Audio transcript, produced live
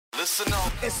Listen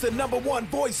up. It's the #1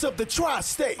 voice of the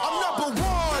tri-state. I'm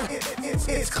 #1.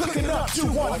 It's Cooking Up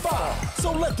 215.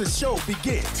 So let the show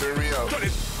begin. Turn me up.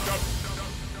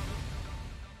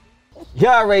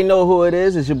 Y'all already know who it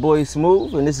is. It's your boy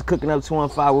Smooth, and this is Cooking Up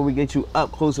 215, where we get you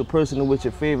up close and personal with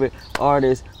your favorite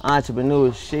artists,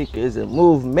 entrepreneurs, shakers, and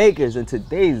move makers. And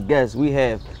today's guest, we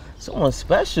have someone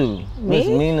special. Miss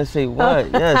Mina Say What?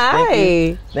 Yes, Hi. thank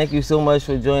you. Thank you so much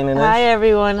for joining us. Hi,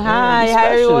 everyone. Hi. Yeah, Hi,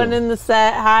 everyone in the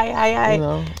set. Hi. You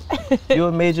know, you're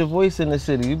a major voice in the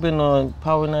city. You've been on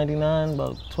Power 99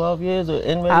 about 12 years or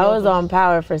in radio? I was on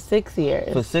Power for 6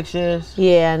 years. For 6 years?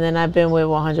 Yeah, and then I've been with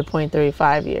 100.3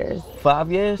 5 years.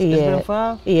 5 years? Yeah. It's been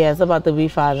 5? Yeah, it's about to be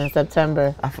 5 in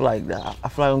September. I feel like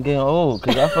I'm getting old,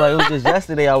 because I feel like it was just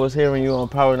yesterday I was hearing you on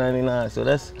Power 99, so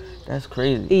that's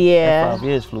crazy. Yeah. That 5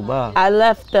 years flew by. I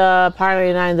left Power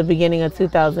 99 the beginning of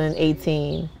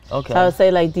 2018. Okay. So I would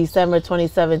say like December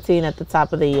 2017 at the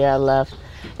top of the year I left.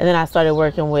 And then I started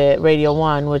working with Radio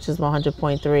 1, which is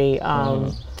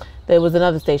 100.3. There was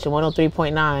another station,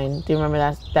 103.9. Do you remember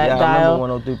that yeah, dial? I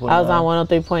remember 103.9. I was on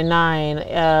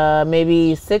 103.9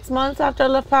 maybe 6 months after I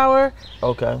left Power.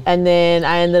 Okay. And then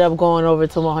I ended up going over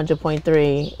to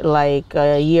 100.3 like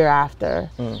a year after.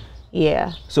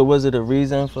 Yeah. So was it a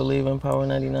reason for leaving Power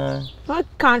 99? My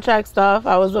contract stuff.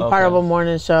 I was a part of a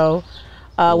morning show.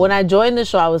 When I joined the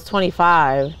show, I was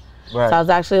 25. Right. So I was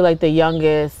actually like the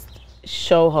youngest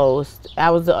show host. I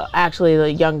was actually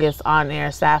the youngest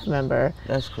on-air staff member.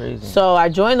 That's crazy. So I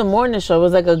joined the morning show. It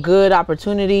was like a good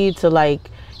opportunity to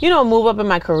move up in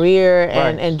my career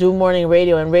and do morning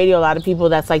radio. And radio, a lot of people,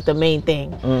 that's like the main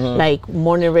thing. Like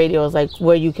morning radio is like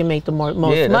where you can make the most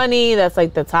money. That's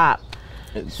like the top.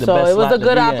 So it was a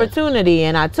good opportunity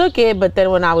and I took it, but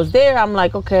then when I was there, I'm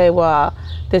like, okay, well,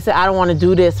 they said I don't want to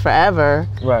do this forever.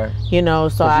 Right. You know,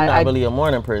 so you're not really a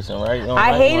morning person, right?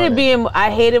 I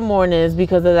hated mornings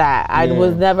because of that. I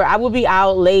would be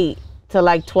out late till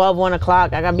like 12, 1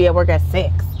 o'clock. I gotta be at work at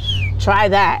 6. Try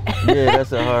that. Yeah,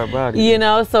 that's a hard body. You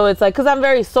know, so it's like, cause I'm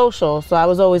very social, so I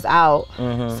was always out.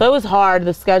 So it was hard.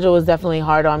 The schedule was definitely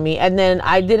hard on me. And then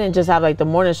I didn't just have like the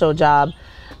morning show job.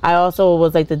 I also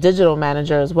was like the digital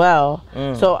manager as well.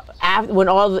 So when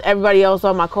everybody else,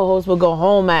 all my co-hosts would go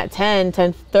home at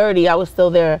 10:30, I was still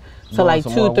there till like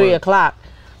 2, 3 o'clock,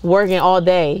 working all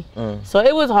day. So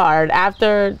it was hard.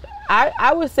 After,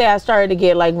 I would say I started to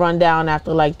get like run down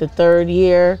after like the 3rd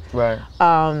year. Right.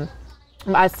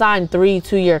 I signed 3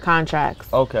 2-year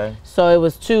contracts. Okay. So it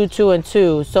was 2, 2, and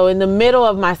 2. So in the middle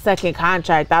of my 2nd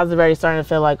contract, I was already starting to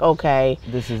feel like, okay.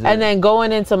 This is and then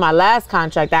going into my last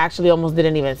contract, I actually almost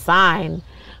didn't even sign.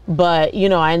 But, you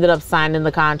know, I ended up signing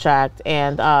the contract.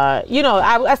 And, you know,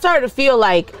 I started to feel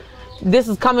like this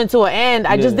is coming to an end.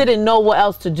 I just didn't know what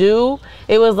else to do.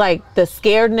 It was like the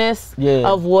scaredness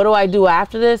of what do I do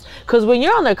after this? Because when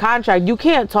you're on the contract, you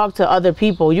can't talk to other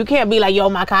people. You can't be like, yo,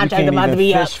 my contract about to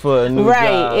be up. For a new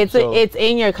job, it's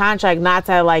in your contract not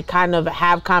to like kind of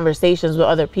have conversations with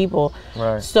other people.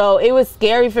 Right. So it was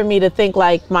scary for me to think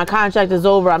like my contract is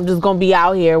over. I'm just gonna be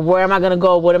out here. Where am I gonna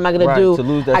go? What am I gonna do? To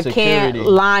lose that security. Can't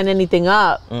line anything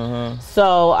up.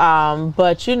 So,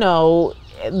 but you know,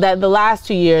 that the last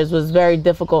 2 years was very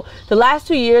difficult. The last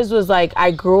 2 years was like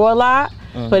I grew a lot,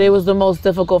 but it was the most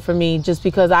difficult for me just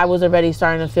because I was already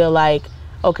starting to feel like,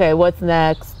 okay, what's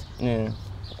next?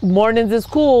 Mornings is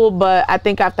cool, but I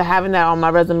think after having that on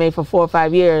my resume for 4 or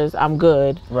 5 years, I'm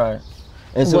good. Right.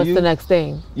 And so what's the next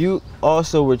thing? You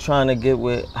also were trying to get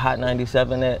with Hot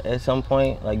 97 at some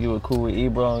point? Like you were cool with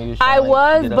Ebros? And you I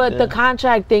was, but the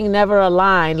contract thing never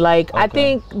aligned. Like I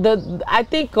think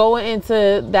going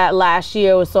into that last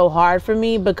year was so hard for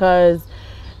me because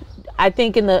I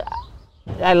think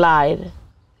I lied.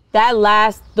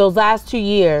 Those last 2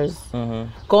 years,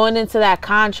 going into that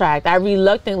contract, I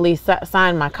reluctantly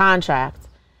signed my contract.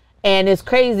 And it's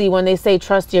crazy when they say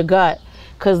trust your gut.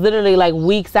 Because literally, like,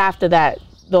 weeks after that,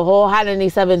 the whole Hot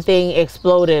 97 thing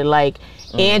exploded. Like,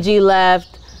 Angie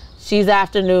left, she's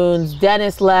afternoons,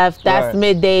 Dennis left, that's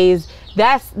middays.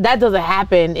 That doesn't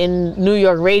happen in New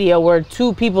York radio where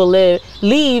 2 people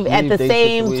leave at the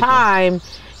same time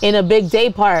in a big day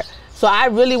part. So I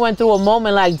really went through a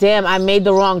moment like, damn, I made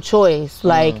the wrong choice.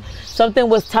 Like, something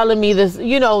was telling me this,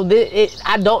 you know,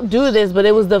 I don't do this, but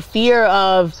it was the fear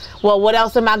of, well, what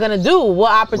else am I going to do?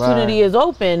 What opportunity is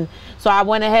open? So I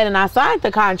went ahead and I signed the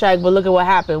contract, but look at what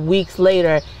happened. Weeks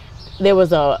later, there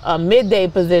was a midday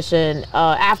position,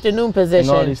 afternoon position.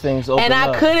 And all these things opened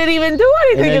up. Couldn't even do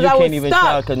anything because I was stuck. You can't even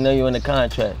tell because now you're in the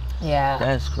contract. Yeah.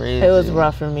 That's crazy. It was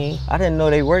rough for me. I didn't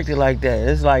know they worked it like that.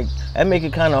 It's like, that make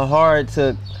it kind of hard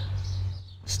to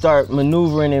start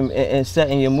maneuvering and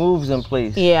setting your moves in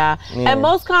place. Yeah. And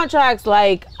most contracts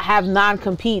like have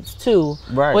non-competes too.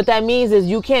 Right. What that means is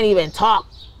you can't even talk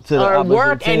or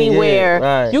work team, anywhere.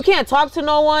 Yeah, right. You can't talk to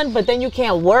no one, but then you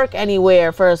can't work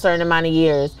anywhere for a certain amount of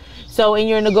years. So in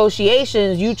your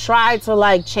negotiations, you try to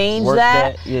like change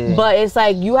that, but it's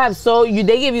like you have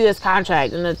they give you this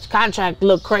contract and the contract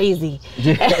look crazy.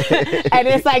 And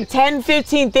it's like 10,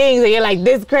 15 things and you're like,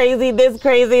 this crazy,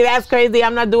 that's crazy,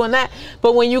 I'm not doing that.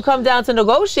 But when you come down to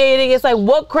negotiating, it's like,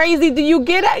 what crazy do you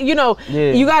get at? You know,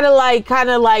 you gotta like kind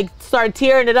of like start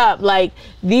tearing it up. Like,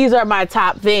 these are my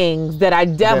top things that I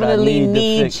definitely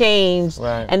need changed.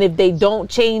 Right. And if they don't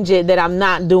change it, then I'm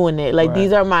not doing it. Like,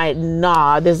 these are my,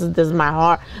 this is my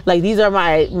heart. Like, these are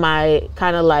my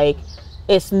kind of like,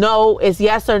 it's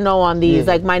yes or no on these.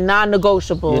 Like, my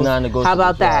non-negotiables. Your non-negotiables. How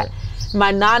about that? Right.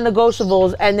 My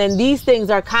non-negotiables. And then these things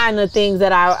are kind of things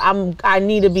that I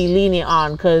need to be lenient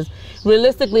on, because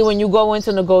realistically, when you go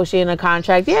into negotiating a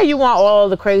contract, you want all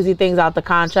the crazy things out the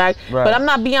contract, but I'm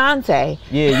not Beyonce.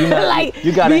 Yeah, you're not like,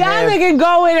 you gotta Beyonce can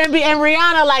go in and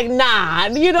Rihanna like, nah,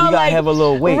 you know, you gotta have a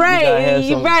little weight, right?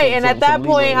 And at that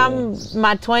point, I'm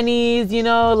my 20s, you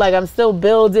know, like I'm still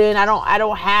building. I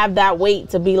don't have that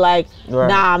weight to be like,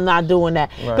 nah, I'm not doing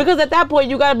that, because at that point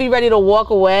you gotta be ready to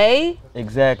walk away.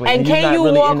 Exactly. And can you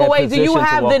walk away? Do you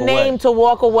have the name to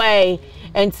walk away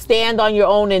and stand on your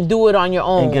own and do it on your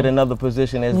own? And get another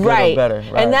position that's good or better.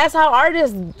 Right. And that's how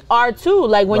artists are too.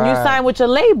 Like when you sign with your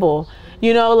label,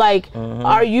 you know, like,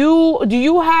 do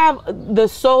you have the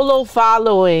solo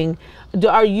following?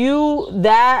 Are you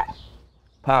that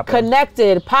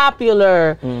connected,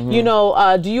 popular? You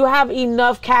know, do you have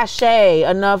enough cachet,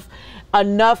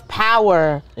 enough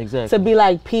power to be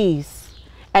like, peace?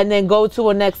 And then go to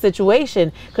a next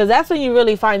situation, because that's when you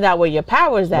really find out where your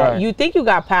power's at. Right. You think you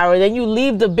got power, then you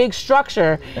leave the big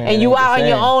structure and you out on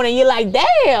your own, and you're like,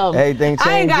 damn, I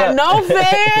ain't got no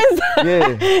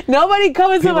fans. Nobody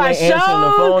coming to my show.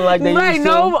 The phone like they used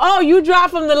to. Oh, you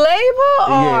dropped from the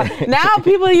label? Now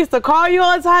people used to call you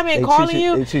all the time and calling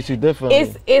you. They treat you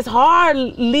differently. It's hard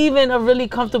leaving a really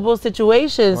comfortable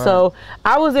situation. Right. So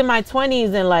I was in my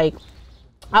 20s and like,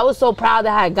 I was so proud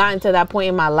that I had gotten to that point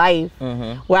in my life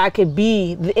where I could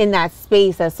be in that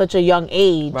space at such a young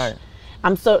age. Right.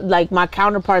 I'm so, like, my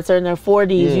counterparts are in their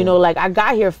 40s, you know, like, I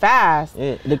got here fast.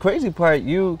 Yeah. The crazy part,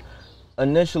 you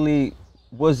initially,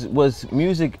 was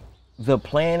music the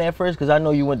plan at first? Because I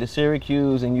know you went to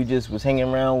Syracuse and you just was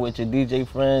hanging around with your DJ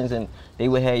friends and they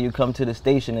would have you come to the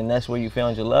station and that's where you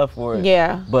found your love for it.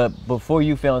 Yeah. But before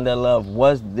you found that love,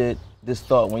 was this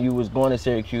thought, when you was going to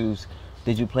Syracuse,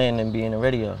 did you plan on being in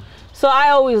radio? So I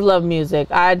always loved music.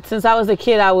 Since I was a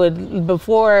kid,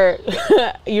 before,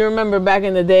 you remember back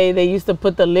in the day, they used to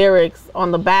put the lyrics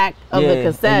on the back of the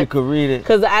cassette. And you could read it.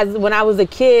 Because when I was a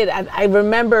kid, I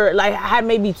remember, like, I had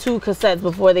maybe 2 cassettes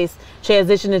before they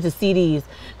transitioned into CDs.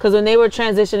 Because when they were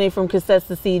transitioning from cassettes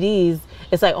to CDs,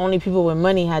 it's like only people with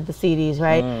money had the CDs,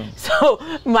 right? So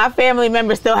my family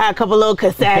members still had a couple little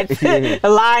cassettes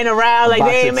lying around, like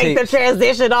they didn't make the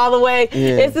transition all the way.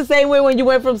 It's the same way when you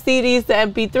went from CDs to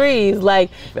MP3s.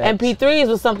 Like MP3s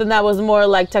was something that was more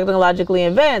like technologically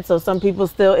advanced. So some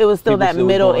people it was still that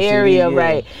middle area,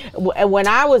 right? And when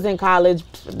I was in college,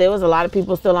 there was a lot of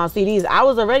people still on CDs. I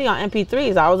was already on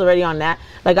MP3s. I was already on that.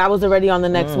 Like I was already on the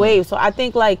next wave. So I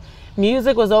think like,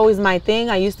 music was always my thing.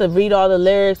 I used to read all the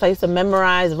lyrics. I used to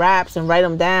memorize raps and write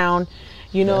them down.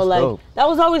 You know, like dope. That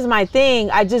was always my thing.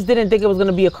 I just didn't think it was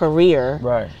gonna be a career.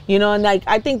 Right. You know, and like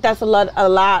I think that's a lot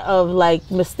of like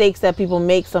mistakes that people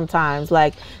make sometimes.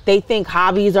 Like they think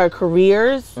hobbies are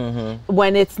careers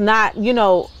when it's not, you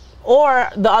know, or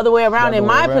the other way around. In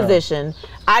my position,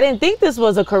 I didn't think this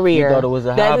was a career. You thought it was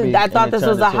a hobby. I thought this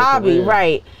was a hobby,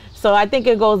 right. So I think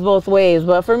it goes both ways.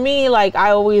 But for me, like, I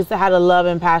always had a love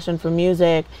and passion for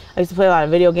music. I used to play a lot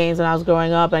of video games when I was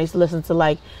growing up. I used to listen to,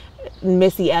 like,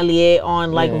 Missy Elliott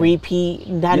on, like, repeat.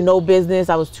 Had no business.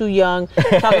 I was too young.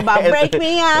 Talking about break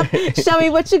me up, show me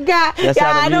what you got. That's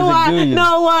I don't want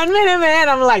no 1 minute man.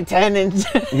 I'm like 10 and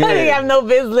I didn't have no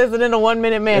business listening to 1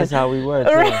 minute man. That's how we were,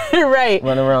 too. Right.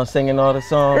 Running around singing all the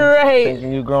songs. Right.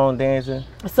 Thinking you grown dancing.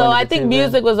 So I think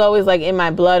music was always, like, in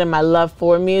my blood and my love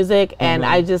for music. And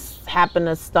I just happened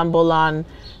to stumble on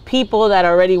people that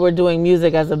already were doing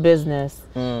music as a business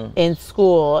in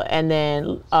school and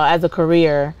then as a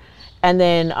career. And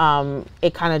then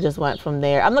it kind of just went from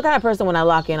there. I'm the kind of person, when I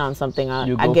lock in on something,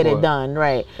 I get it done,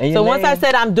 right? So once I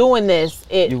said I'm doing this,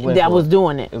 I was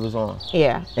doing it. It was on.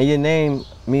 Yeah. And your name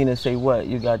Mina Say What,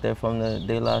 you got that from the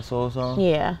De La Soul song?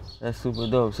 Yeah. That's super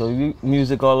dope. So you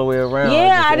music all the way around.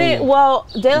 Yeah, I didn't. Well,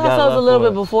 De La Soul's a little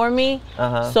bit before me.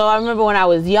 So I remember when I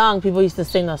was young, people used to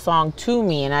sing a song to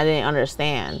me, and I didn't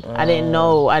understand. I didn't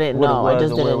know. I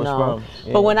just didn't know.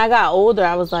 Yeah. But when I got older,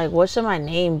 I was like, what should my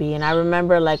name be? And I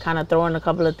remember like kind of throwing a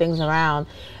couple of things around.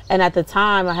 And at the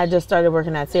time, I had just started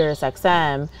working at Sirius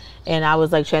XM, and I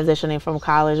was like transitioning from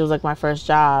college. It was like my first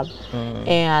job.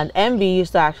 And Envy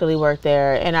used to actually work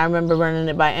there. And I remember running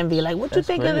it by Envy, like, what you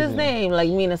think of this name? Like,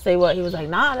 Mina Say What? He was like,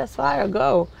 nah, that's fire,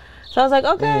 go. So I was like,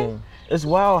 okay. It's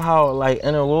wild how like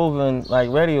interwoven like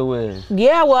radio is.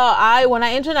 Yeah, well, when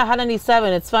I interned at Hot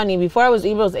 97, it's funny, before I was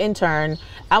Ebros' intern,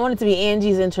 I wanted to be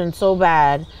Angie's intern so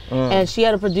bad. And she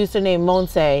had a producer named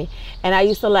Monse. And I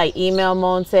used to like email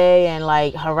Monse and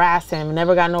like harass him.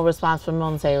 Never got no response from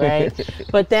Monse, right?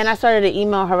 But then I started to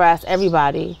email harass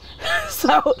everybody.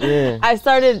 So I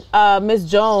started Miss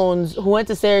Jones, who went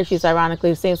to Syracuse,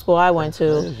 ironically, the same school I went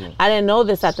to. I didn't know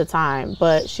this at the time,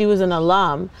 but she was an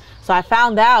alum. So I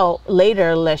found out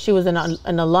later that she was an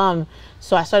alum.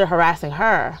 So I started harassing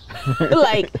her.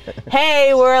 Like,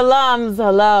 hey, we're alums,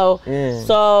 hello.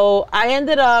 So I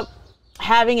ended up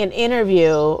having an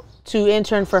interview to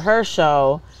intern for her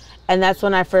show. And that's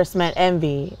when I first met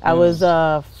Envy. I was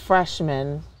a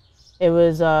freshman. It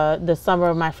was the summer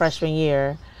of my freshman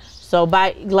year. So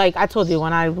like I told you,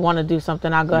 when I want to do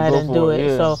something, I'll go ahead and do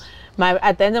it. So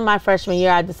at the end of my freshman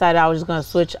year, I decided I was just going to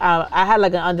switch. I had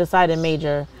like an undecided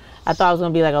major. I thought I was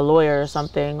going to be like a lawyer or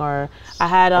something, or I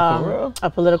had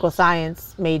a political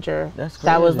science major. That's crazy.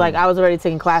 That was like, I was already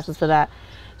taking classes for that.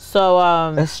 So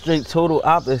that's straight total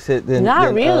opposite than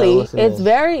not really. It's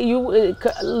very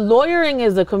lawyering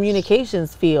is a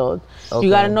communications field.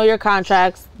 You got to know your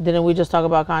contracts. Didn't we just talk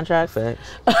about contracts? Facts.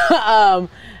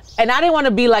 And I didn't want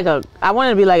to be like I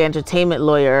wanted to be like an entertainment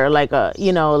lawyer, like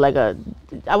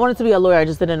I wanted to be a lawyer, I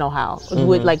just didn't know how,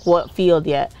 with like what field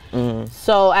yet.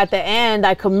 So at the end,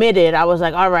 I committed. I was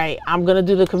like, all right, I'm going to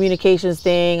do the communications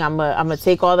thing. I'm going to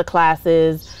take all the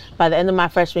classes. By the end of my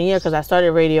freshman year, because I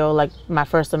started radio like my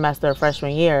first semester of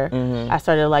freshman year, I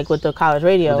started like with the college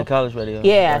radio. With the college radio.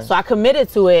 Yeah, so I committed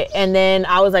to it, and then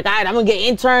I was like, all right, I'm gonna get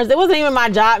interns. It wasn't even my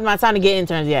time to get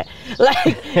interns yet. Like,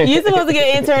 you're supposed to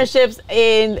get internships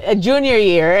in a junior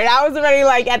year, and I was already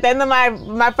like at the end of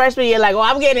my freshman year, like, well,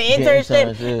 I'm getting an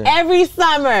internship every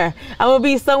summer. I'm gonna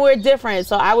be somewhere different.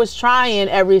 So I was trying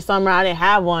every summer. I didn't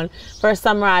have one. First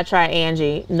summer I tried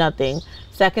Angie, nothing.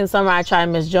 Second summer I tried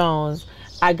Miss Jones.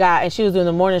 And she was doing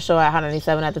the morning show at Hot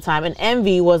 97 at the time, and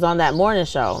Envy was on that morning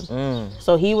show.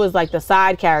 So he was like the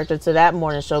side character to that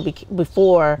morning show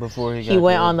before he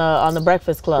went on the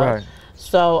Breakfast Club. Right.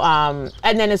 So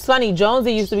and then it's funny,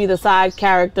 Jonesy used to be the side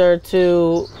character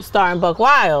to Star and Buck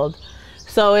Wild.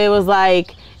 So it was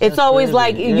like, it's always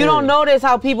like, you don't notice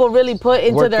how people really put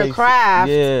into their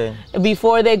craft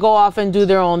before they go off and do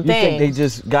their own thing. You think they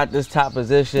just got this top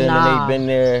position and they've been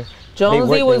there.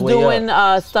 Jonesy was doing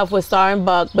stuff with Star and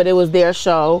Buck, but it was their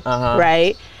show,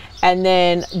 right? And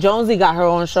then Jonesy got her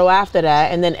own show after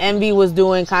that, and then Envy was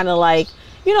doing kind of like,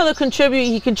 he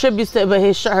contributes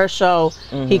to her show,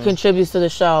 he contributes to the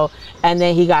show, and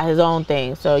then he got his own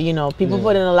thing. So, people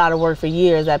put in a lot of work for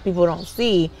years that people don't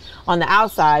see on the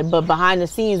outside, but behind the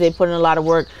scenes, they put in a lot of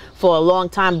work for a long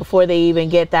time before they even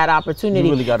get that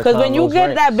opportunity. Because when you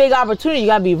get that big opportunity, you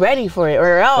gotta be ready for it,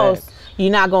 or else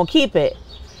you're not gonna keep it.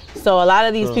 So a lot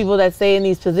of these people that stay in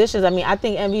these positions, I mean, I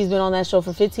think Envy's been on that show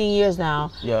for 15 years now.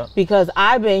 Yeah. Because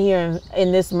I've been here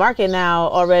in this market now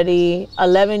already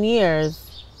 11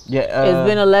 years. Yeah. It's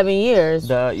been 11 years.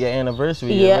 Your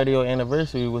anniversary, your radio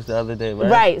anniversary was the other day, right?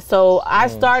 Right. So I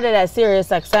started at Sirius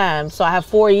XM, so I have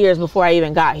 4 years before I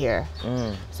even got here.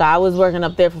 So I was working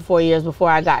up there for 4 years before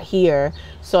I got here.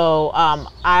 So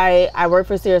I worked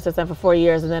for Sirius XM for 4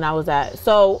 years, and then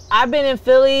so I've been in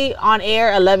Philly on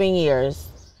air 11 years.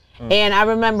 And I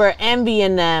remember Envy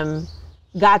and them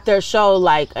got their show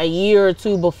like a year or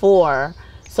two before.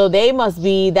 So they must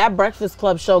be, that Breakfast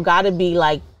Club show got to be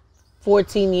like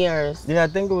 14 years. Yeah, I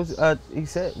think it was, he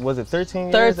said, was it 13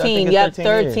 years? 13, yep,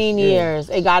 13 years.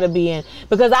 It got to be in.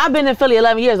 Because I've been in Philly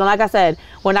 11 years. And like I said,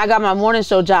 when I got my morning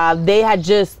show job, they had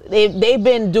they've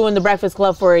been doing the Breakfast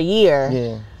Club for a year.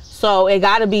 Yeah. So it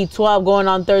got to be 12 going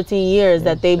on 13 years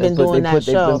that they've been doing that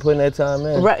show. They've been putting that time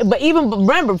in. Right, but even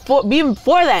before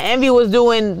that, Envy was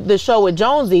doing the show with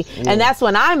Jonesy, and that's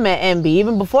when I met Envy.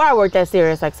 Even before I worked at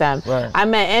Sirius XM, I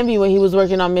met Envy when he was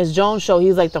working on Miss Jones' show. He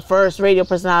was like the first radio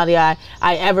personality I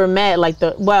ever met.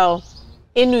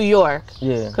 in New York.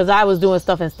 Yeah. Because I was doing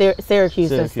stuff in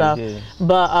Syracuse and stuff. Yeah.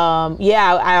 But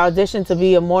yeah, I auditioned to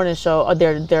be a morning show, or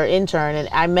their intern, and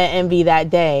I met Envy that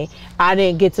day. I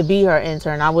didn't get to be her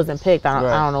intern. I wasn't picked. I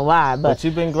don't know why. But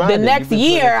you've been grinding. The next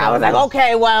year, I was like,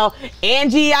 okay, well,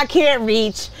 Angie, I can't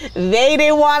reach. They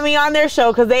didn't want me on their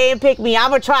show because they didn't pick me. I'm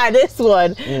going to try this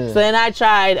one. Yeah. So then I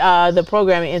tried the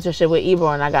programming internship with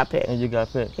Ebros, and I got picked. And you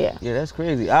got picked? Yeah. Yeah, that's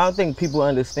crazy. I don't think people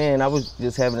understand. I was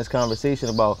just having this conversation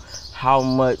about how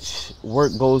much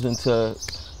work goes into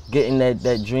getting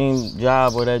that dream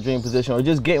job or that dream position, or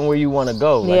just getting where you want to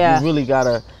go. Like, you really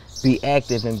gotta be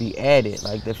active and be at it.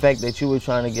 Like the fact that you were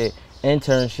trying to get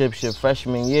internships your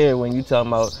freshman year, when you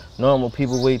talking about normal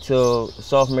people wait till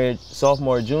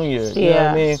sophomore, junior. You know what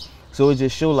I mean? So it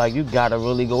just shows like you gotta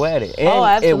really go at it.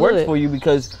 And it worked for you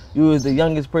because you was the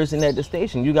youngest person at the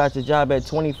station. You got your job at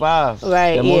 25.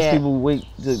 Right, and most people wait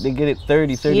they get it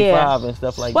 30, 35 and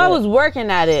stuff like that. Well, I was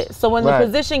working at it. So when the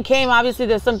position came, obviously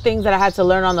there's some things that I had to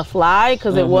learn on the fly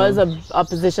because it was a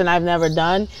position I've never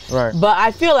done. Right. But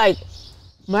I feel like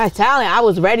my talent, I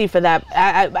was ready for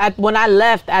that. When I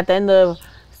left at the end of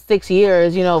 6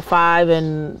 years, 5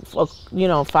 years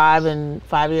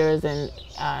and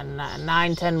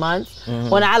 9-10 months.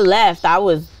 When I left,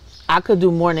 I could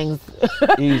do mornings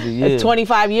easy,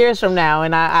 25 years from now,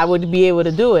 and I would be able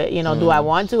to do it. Do I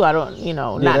want to? I don't,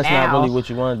 not that's now. Not really what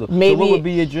you want to do. Maybe, so what would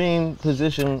be your dream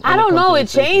position? I don't know. It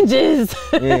changes.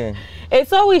 Yeah.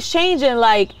 It's always changing.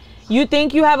 Like, you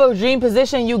think you have a dream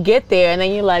position, you get there, and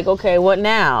then you're like, okay, what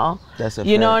now? That's a fact.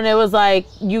 And it was like,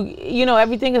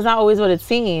 everything is not always what it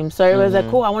seems. So everybody's like,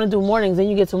 cool, I want to do mornings. Then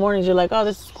you get to mornings, you're like, oh,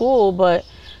 this is cool, but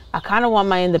I kind of want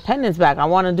my independence back. I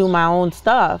want to do my own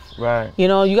stuff. Right. You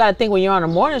got to think when you're on a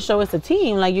morning show, it's a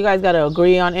team. Like, you guys got to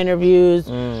agree on interviews.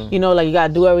 Like, you got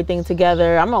to do everything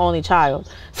together. I'm an only child.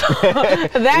 So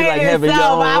that in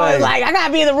itself, I was like, I got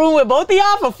to be in the room with both of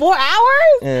y'all for 4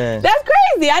 hours? Yeah. That's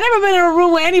crazy. I never been in a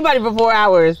room with anybody for 4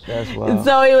 hours. That's wild. And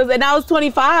so and I was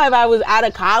 25. I was out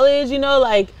of college,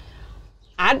 like,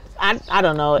 I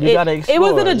don't know. It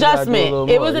was an adjustment.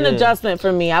 It was an adjustment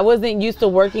for me. I wasn't used to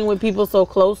working with people so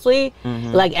closely,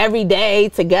 like every day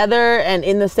together and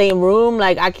in the same room.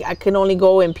 Like I can only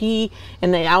go and pee,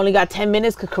 and then I only got 10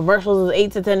 minutes because commercials is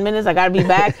 8 to 10 minutes. I gotta be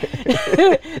back.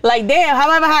 Like, damn, how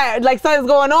have I had like something's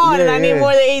going on and I need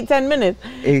more than 8-10 minutes.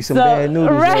 Ate some bad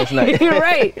noodles last night.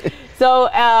 Right. So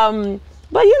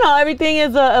but everything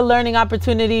is a learning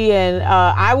opportunity, and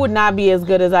I would not be as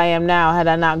good as I am now had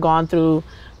I not gone through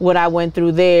what I went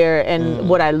through there and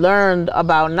what I learned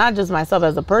about not just myself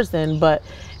as a person, but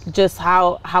just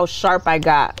how sharp I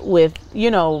got with,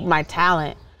 my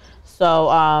talent. So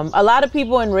a lot of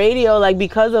people in radio, like,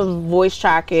 because of voice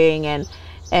tracking and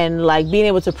like being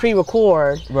able to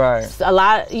pre-record, right? A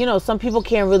lot, some people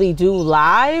can't really do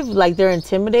live, like they're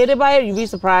intimidated by it. You'd be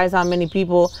surprised how many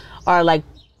people are like,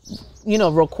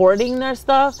 recording their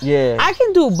stuff. Yeah, I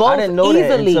can do both. I didn't know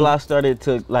that until I started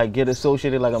to like get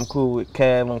associated. Like, I'm cool with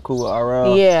Cav, I'm cool with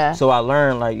RL. Yeah. So I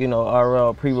learned, like,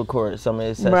 RL pre-recorded some of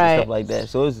his sets and stuff like that.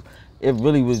 So it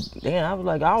really was, damn, I was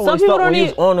like, I always thought when you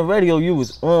was on the radio, you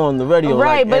was on the radio.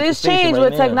 Right, like, but it's changed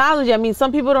with technology. I mean,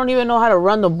 some people don't even know how to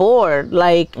run the board.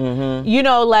 Like,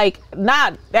 like,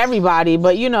 not everybody,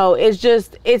 but,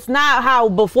 it's not how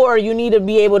before you need to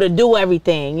be able to do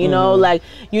everything, like,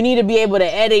 you need to be able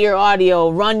to edit your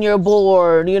audio, run your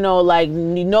board, like,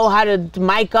 how to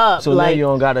mic up. So like, now you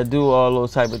don't got to do all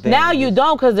those type of things. Now you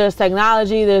don't, because there's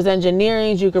technology, there's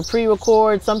engineering, you can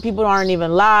pre-record. Some people aren't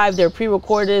even live, they're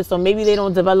pre-recorded, so maybe they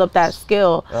don't develop that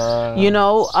skill,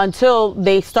 until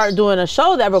they start doing a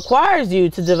show that requires you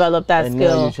to develop that skill. And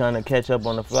now you're trying to catch up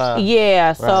on the fly. Yeah,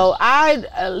 right. So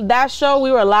that show,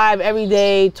 we were live every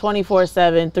day,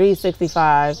 24/7,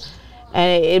 365.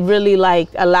 And it really, like,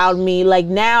 allowed me, like,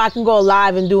 now I can go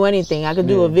live and do anything. I can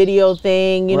do a video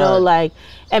thing, like,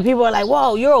 and people are like,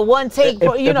 whoa, you're a one take,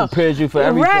 it prepares you for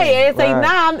everything. Right, it's like,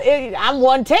 nah, I'm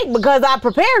one take because I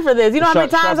prepared for this. You know how many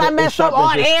times I messed up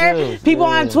on air? Skills. People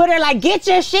on Twitter like, get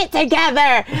your shit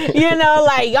together.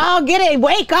 Like, y'all get it,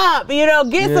 wake up,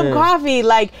 get some coffee.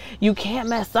 Like, you can't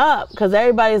mess up because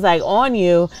everybody's like on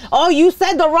you. Oh, you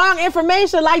said the wrong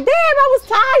information. Like, damn, I was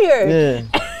tired. Yeah.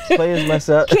 Players mess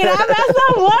up. Can I mess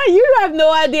up? What? You have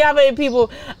no idea how many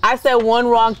people I said one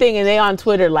wrong thing and they on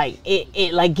Twitter like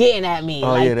it like getting at me.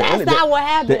 Oh, like, that's not what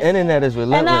happened. The internet is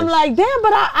relentless. And I'm like, damn,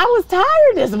 but I was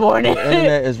tired this morning. The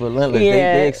internet is relentless.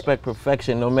 Yeah. They expect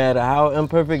perfection no matter how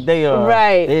imperfect they are.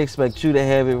 Right. They expect you to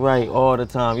have it right all the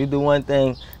time. You do one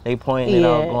thing, they pointing it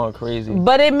out, going crazy.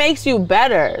 But it makes you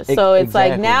better. So it's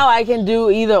like, now I can do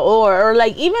either or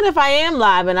like, even if I am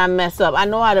live and I mess up, I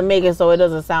know how to make it so it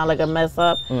doesn't sound like a mess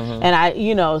up.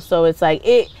 And so it's like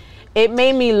it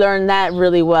made me learn that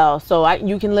really well. So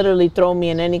you can literally throw me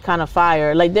in any kind of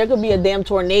fire. Like there could be a damn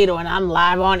tornado and I'm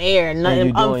live on air and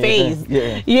I'm unfazed.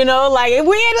 Yeah. You know, like we in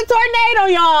a tornado,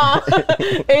 y'all.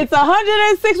 It's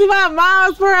 165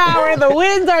 miles per hour. The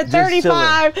winds are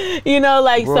 35. You know,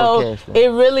 like so it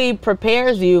really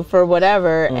prepares you for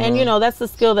whatever. And you know, that's the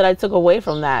skill that I took away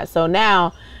from that. So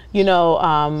now, you know,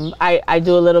 I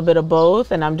do a little bit of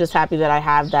both, and I'm just happy that I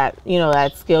have that, you know,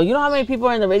 that skill. You know how many people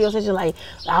are in the radio station like,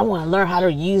 I want to learn how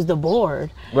to use the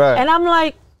board. Right. And I'm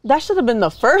like, that should have been the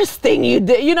first thing you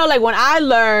did. You know, like when I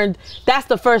learned, that's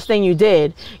the first thing you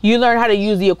did. You learned how to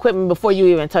use the equipment before you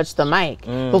even touched the mic,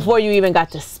 before you even got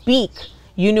to speak.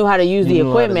 You knew how to use the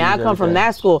equipment. I come from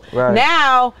that school. Right.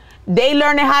 Now, they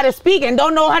learning how to speak and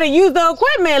don't know how to use the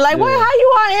equipment. Like, what? How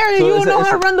you on air and you don't know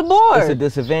how to run the board? It's a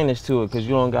disadvantage to it because you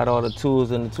don't got all the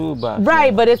tools in the toolbox.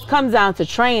 Right, but it comes down to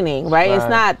training, right?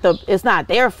 It's not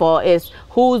their fault. It's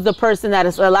who's the person that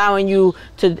is allowing you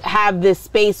to have this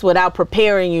space without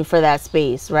preparing you for that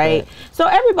space, right? So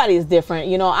everybody is different.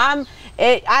 You know,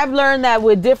 I've learned that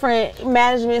with different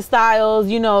management styles,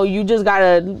 you know, you just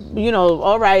gotta, you know,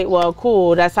 all right, well,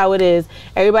 cool, that's how it is.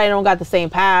 Everybody don't got the same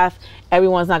path.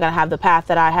 Everyone's not gonna have the path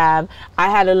that I have. I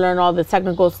had to learn all the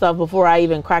technical stuff before I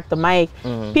even cracked the mic.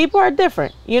 People are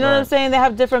different. You know what I'm saying? They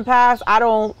have different paths. I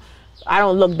don't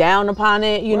look down upon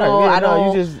it. You know, I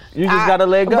don't. You just got a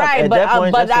leg up. Right,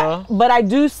 but I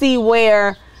do see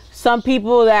where some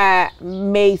people that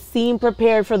may seem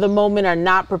prepared for the moment are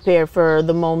not prepared for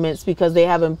the moments because they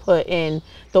haven't put in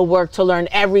the work to learn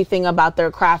everything about their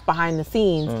craft behind the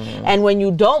scenes. And when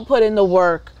you don't put in the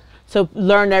work to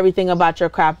learn everything about your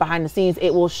craft behind the scenes,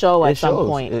 it will show at some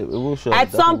point. It will show.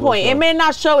 At some point. It may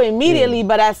not show immediately,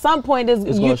 but at some point it's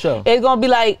going to show. It's going to be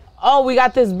like, oh, we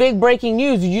got this big breaking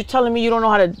news. You telling me you don't know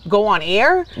how to go on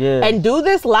air and do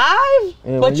this live?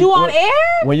 But you on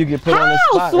air? When you get put on the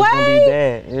spot, it's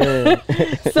going to be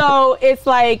bad. So it's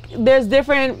like there's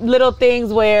different little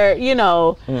things where, you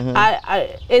know,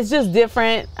 it's just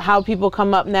different how people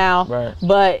come up now. Right.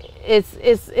 But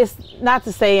it's not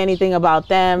to say anything about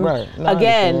them. Right. No,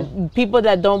 again, people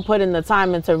that don't put in the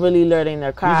time into really learning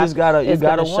their craft. You just gotta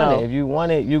want it. If you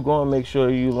want it, you're gonna make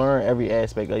sure you learn every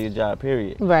aspect of your job,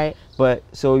 period. Right. But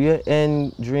so your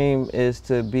end dream is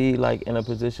to be like in a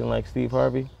position like Steve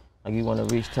Harvey? Like you want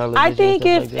to reach television? I think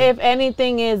if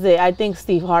anything is it, I think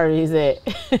Steve Harvey's it.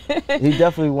 He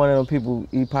definitely one of them people,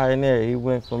 he pioneered. He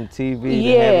went from TV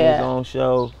to having his own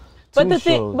show. But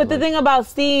the thing about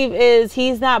Steve is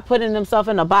he's not putting himself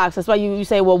in a box. That's why you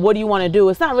say, well, what do you want to do?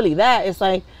 It's not really that. It's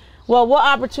like, well, what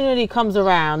opportunity comes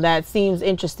around that seems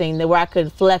interesting that where I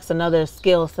could flex another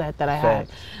skill set that I had.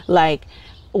 Like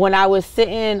when I was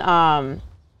sitting, during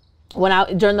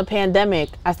the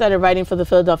pandemic, I started writing for the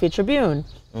Philadelphia Tribune,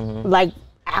 like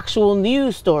actual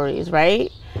news stories,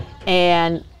 right?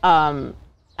 And I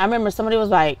remember somebody was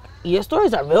like, your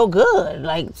stories are real good,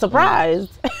 like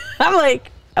surprised. I'm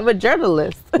like, I'm a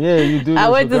journalist. Yeah, you do. I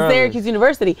went to Syracuse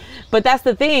University. But that's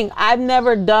the thing. I've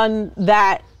never done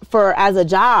that as a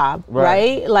job,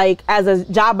 right? Like as a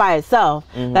job by itself.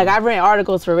 Like I've written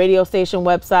articles for radio station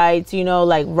websites, you know,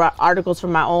 like articles for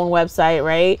my own website,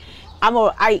 right?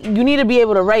 You need to be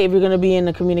able to write if you're going to be in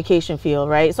the communication field,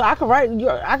 right? So I could write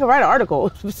an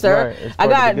article, sir. Right,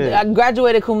 I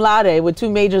graduated cum laude with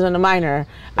 2 majors and a minor.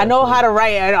 I know how to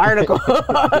write an article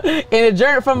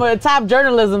from a top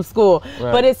journalism school.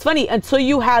 Right. But it's funny, until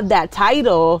you have that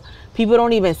title, people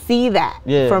don't even see that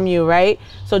from you, right?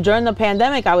 So during the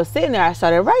pandemic, I was sitting there, I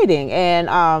started writing, and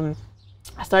I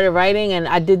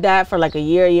did that for like a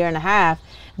year and a half.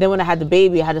 Then when I had the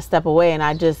baby, I had to step away, and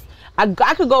I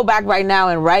could go back right now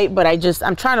and write, but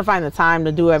I'm trying to find the time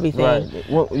to do everything. Right.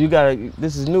 Well,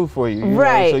 this is new for you,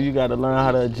 right? Know, so you got to learn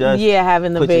how to adjust. Yeah,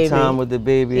 having the baby. Put your time with the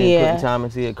baby and put your time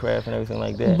into your craft and everything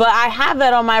like that. But I have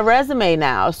that on my resume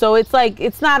now. So it's like,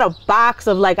 it's not a box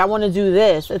of like, I want to do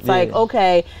this. It's like,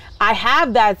 okay, I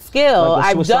have that skill.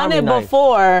 Like I've done it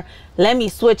before. Let me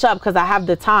switch up because I have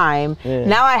the time. Yeah.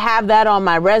 Now I have that on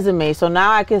my resume. So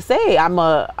now I can say I'm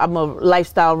a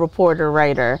lifestyle reporter,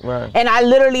 writer. Right. And I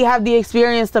literally have the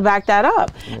experience to back that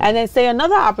up. Yeah. And then say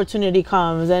another opportunity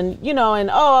comes and, you know, and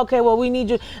okay, well, we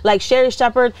need you. Like Sherry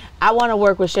Shepherd, I want to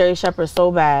work with Sherry Shepherd so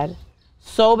bad.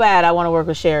 So bad I want to work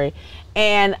with Sherry.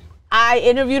 And I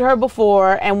interviewed her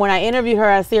before, and when I interviewed her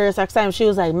at SiriusXM, she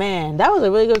was like, man, that was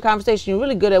a really good conversation. You're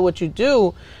really good at what you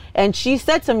do. And she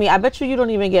said to me, I bet you don't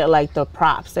even get like the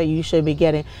props that you should be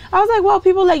getting. I was like, well,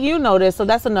 people like you know this, so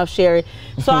that's enough, Sherry.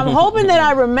 So I'm hoping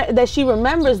that that she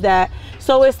remembers that. So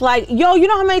So it's like, yo, you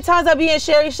know how many times I be in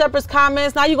Sherry Shepherd's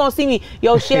comments? Now you're going to see me.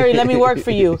 Yo, Sherry, let me work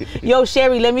for you. Yo,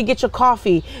 Sherry, let me get your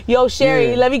coffee. Yo,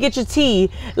 Sherry, let me get your tea.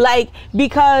 Like,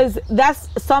 because that's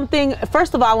something,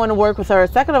 first of all, I want to work with her.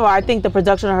 Second of all, I think the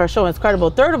production of her show is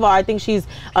incredible. Third of all, I think she's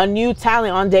a new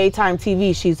talent on daytime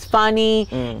TV. She's funny.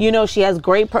 You know, she has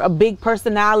a big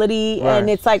personality. And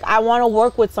it's like, I want to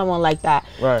work with someone like that.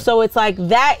 So it's like,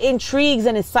 that intrigues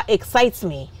and excites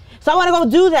me. So I want to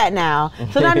go do that now.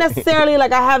 So not necessarily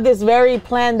like I have this very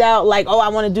planned out, like, oh, I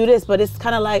want to do this, but it's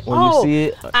kind of like, when you see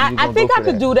it, I think I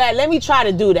could do that. Let me try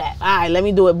to do that. All right, let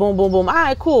me do it. Boom, boom, boom. All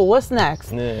right, cool. What's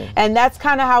next? And that's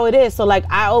kind of how it is. So like,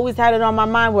 I always had it on my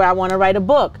mind where I want to write a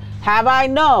book. Have I?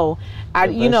 No.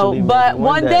 You know, but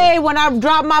one day when I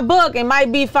drop my book, it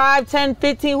might be 5, 10,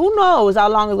 15, who knows how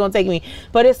long it's going to take me.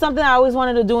 But it's something I always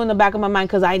wanted to do in the back of my mind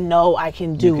because I know I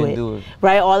can do it.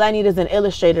 Right? All I need is an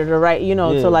illustrator to write, you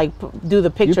know, to like do the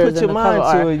pictures and the cover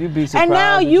art. You'd be surprised. And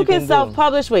now you can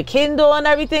self-publish with Kindle and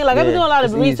everything. Like I've been doing a lot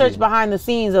of research behind the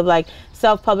scenes of like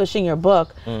self-publishing your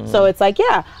book. So it's like,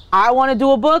 yeah, I want to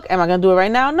do a book. Am I going to do it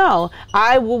right now? No.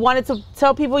 I wanted to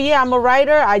tell people, yeah, I'm a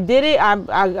writer. I did it. I'm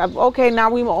okay. Now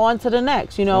we on to the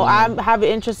next. You know, I have an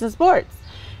interest in sports.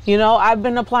 You know, I've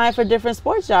been applying for different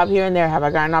sports jobs here and there. Have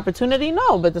I got an opportunity?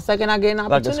 No. But the second I get an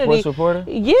opportunity, like a sports reporter?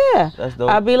 Yeah. That's dope.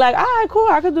 I'll be like, all right, cool.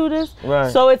 I could do this.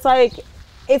 So it's like,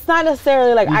 it's not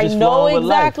necessarily like I know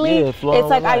exactly. It's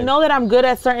like I know that I'm good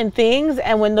at certain things,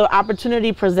 and when the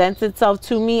opportunity presents itself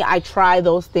to me, I try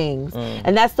those things.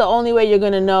 And that's the only way you're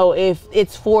gonna know if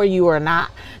it's for you or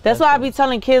not. That's why I be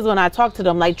telling kids when I talk to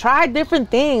them, like, try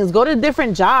different things, go to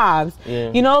different jobs.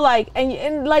 You know, like,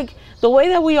 and like the way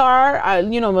that we are,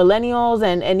 you know, millennials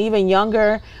and even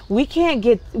younger, we can't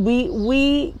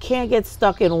get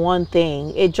stuck in one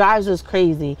thing. It drives us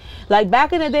crazy. Like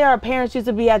back in the day, our parents used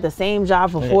to be at the same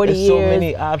job for 40 years. So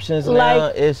many options now.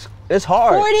 Like, it's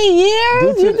hard. 40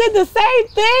 years? You did the same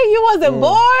thing? You wasn't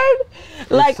bored?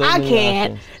 Like, I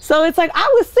can't. So it's like,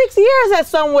 I was 6 years at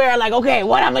somewhere, like, okay,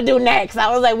 what I'm gonna do next? I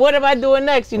was like, what am I doing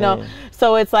next, you know?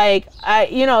 So it's like,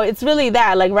 you know, it's really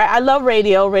that. Like, I love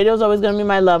radio. Radio's always gonna be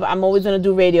my love. I'm always gonna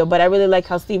do radio, but I really like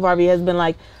how Steve Harvey has been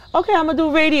like, okay, I'm gonna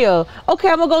do radio. Okay,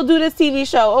 I'm gonna go do this TV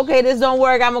show. Okay, this don't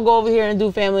work. I'm gonna go over here and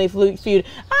do Family Feud.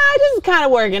 This is kind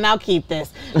of working. I'll keep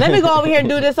this. Let me go over here and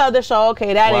do this other show.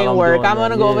 Okay, that didn't work. I'm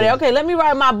gonna go over there. Okay, let me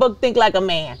write my book, Think Like a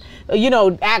Man. You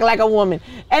know, act like a woman.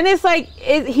 And it's like,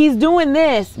 he's doing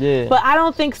this, but I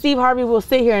don't think Steve Harvey will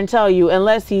sit here and tell you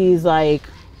unless he's like,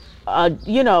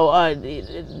 you know,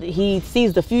 he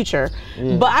sees the future.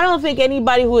 But I don't think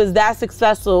anybody who is that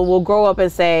successful will grow up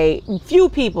and say, few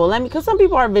people, because some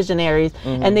people are visionaries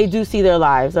and they do see their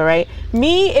lives, all right?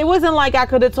 Me, it wasn't like I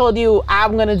could have told you,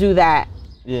 I'm gonna do that.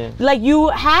 Like, you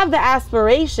have the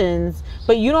aspirations,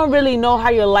 but you don't really know how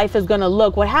your life is gonna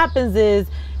look. What happens is,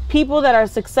 people that are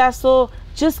successful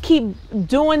just keep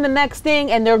doing the next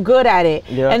thing, and they're good at it,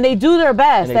 and they do their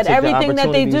best at everything that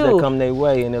they do. That come their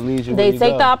way, and it leads you. They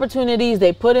take the opportunities,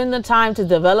 they put in the time to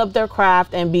develop their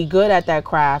craft and be good at that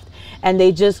craft, and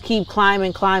they just keep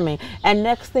climbing. And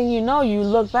next thing you know, you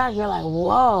look back, you're like,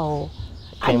 whoa.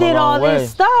 I did all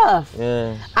this stuff.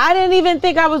 I didn't even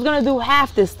think I was gonna do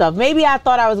half this stuff. Maybe I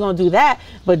thought I was gonna do that,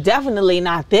 but definitely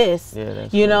not this.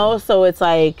 You know, so it's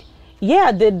like,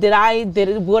 yeah, could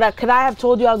I have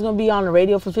told you I was gonna be on the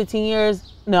radio for 15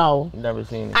 years? No. Never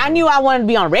seen it. I knew I wanted to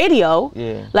be on radio.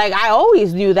 Like, I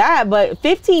always knew that, but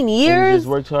 15 years. And you just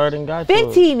worked hard and got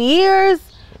 15 years,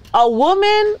 a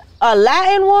woman, a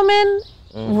Latin woman,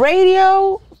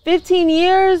 radio, 15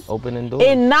 years. Opening doors.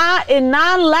 In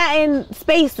non-Latin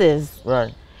spaces.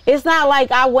 Right. It's not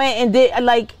like I went and did,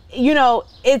 like, you know,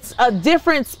 it's a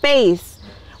different space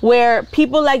where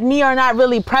people like me are not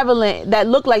really prevalent, that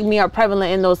look like me are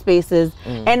prevalent in those spaces,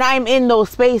 and I'm in those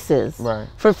spaces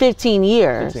for 15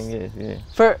 years. 15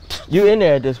 years, you in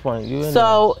there at this point. You in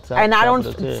so, there. And I don't,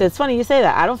 it's funny you say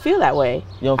that. I don't feel that way.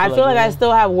 I feel like I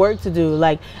still have work to do.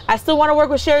 Like, I still want to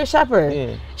work with Sherry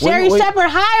Shepherd. Sherry Shepherd,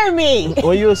 hire me.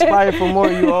 When you aspire for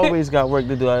more, you always got work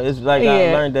to do. It's like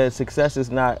I learned that success is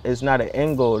not an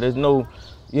end goal. There's no,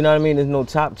 you know what I mean? There's no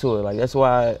top to it. Like, that's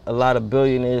why a lot of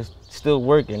billionaires still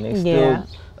working. They still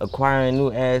acquiring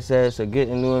new assets or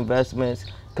getting new investments,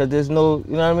 because there's no,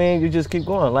 you know what I mean? You just keep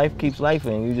going. Life keeps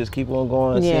lifing. You just keep on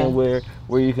going, seeing where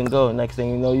you can go. Next thing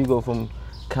you know, you go from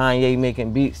Kanye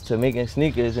making beats to making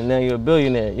sneakers, and then you're a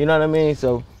billionaire. You know what I mean?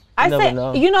 So you never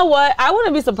know. You know what? I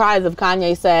wouldn't be surprised if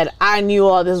Kanye said, "I knew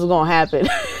all this was gonna happen,"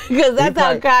 because that's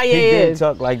how Kanye is. He did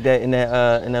talk like that in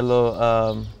that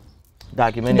little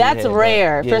documentary. That's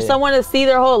rare for someone to see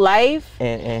their whole life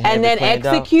and then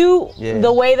execute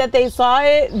the way that they saw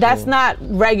it. That's not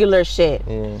regular shit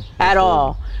at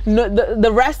all.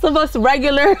 the rest of us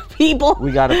regular people,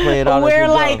 we gotta play it out. We're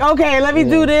like, okay, let me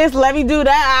do this, let me do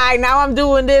that. All right, now I'm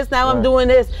doing this, now I'm doing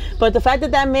this. But the fact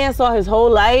that man saw his whole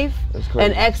life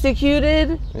and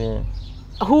executed,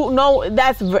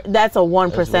 that's a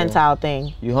 1 percentile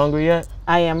thing. You hungry yet?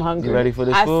 I am hungry. You ready for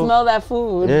this food? I smell that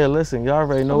food. Yeah, listen, y'all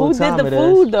already know what time it is. Who did the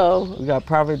food though? We got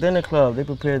Private Dinner Club. They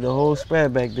prepared the whole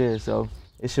spread back there. So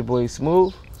it's your boy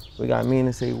Smooth. We got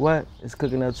Mina Say What. It's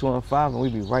Cooking Up 215, and we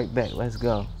be right back. Let's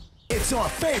go. It's our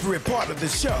favorite part of the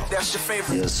show. That's your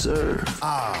favorite? Yes, sir.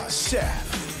 Ah,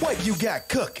 chef, what you got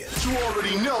cooking? You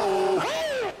already know.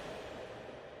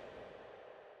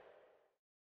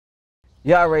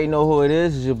 Y'all already know who it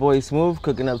is. It's your boy Smooth,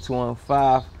 Cooking Up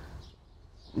 215.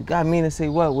 We got Mina Say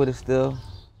What with us still.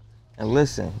 And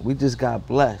listen, we just got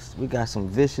blessed. We got some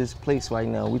vicious plates right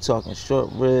now. We talking short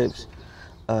ribs,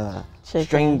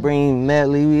 string bean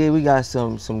medley. We got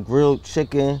some grilled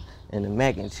chicken, and the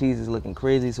mac and cheese is looking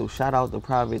crazy. So shout out to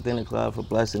Private Dinner Club for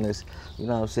blessing us. You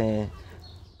know what I'm saying?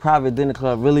 Private Dinner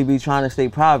Club really be trying to stay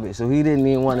private, so he didn't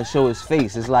even want to show his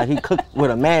face. It's like he cooked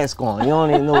with a mask on. You don't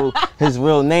even know his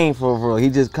real name for real. He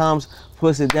just comes,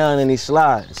 puts it down, and he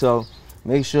slides. So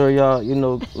make sure y'all,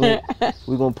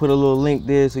 we're gonna put a little link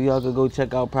there so y'all can go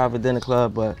check out Private Dinner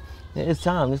Club. But yeah, it's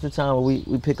time. It's the time where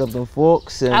we pick up them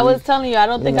forks. And I was telling you, I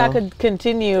don't think I could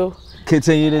continue to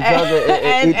talk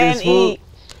and eat this food.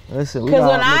 Listen, because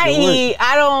when I eat,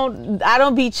 I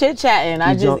don't be chit chatting.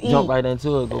 I just eat. Jump right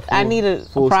into it. Go I need a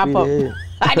prop up.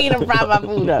 I need to prop my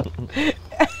food up.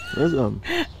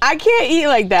 I can't eat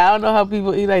like that. I don't know how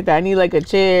people eat like that. I need like a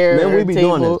chair. Man, we be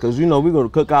table. doing this because we go to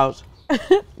cookouts.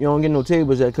 You don't get no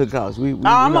tables at cookouts.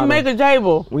 I'm gonna make a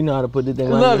table. We know how to put the thing.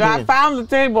 Look, I found the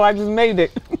table. I just made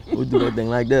it. We do that thing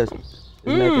like this. This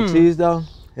mac and cheese though.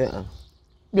 Hit them.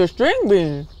 The string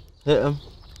beans. Hit them.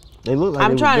 They look like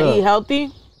I'm trying to eat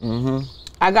healthy.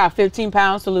 I got 15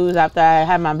 pounds to lose after I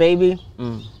had my baby.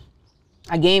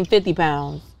 I gained 50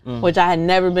 pounds, which I had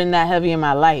never been that heavy in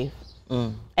my life.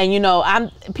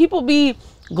 And people be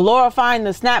glorifying the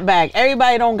snapback.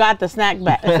 Everybody don't got the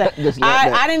snackback.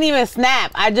 I didn't even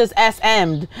snap. I just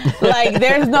SM'd. Like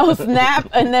there's no snap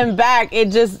and then back.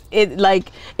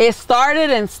 It started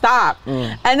and stopped.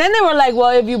 And then they were like, well,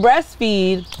 if you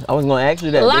breastfeed. I was gonna ask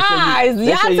you that. Lies.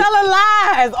 Y'all telling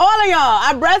lies. All of y'all.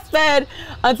 I breastfed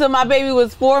until my baby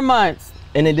was 4 monts.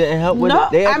 And it didn't help with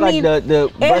it? They act like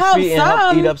the breastfeed and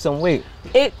help eat up some weight.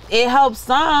 It helps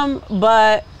some,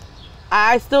 but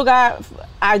I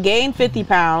gained 50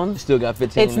 pounds. Still got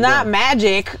 15. It's not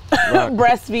magic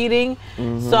breastfeeding.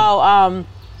 So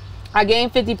I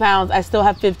gained 50 pounds. I still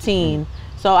have 15.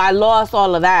 So I lost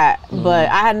all of that, but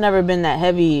I had never been that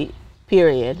heavy,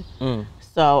 period.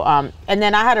 So, and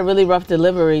then I had a really rough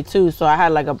delivery too. So I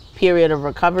had like a period of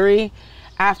recovery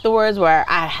afterwards where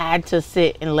I had to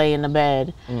sit and lay in the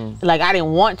bed. Like I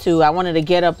didn't want to. I wanted to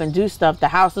get up and do stuff. The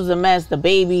house was a mess. The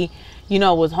baby,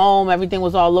 was home. Everything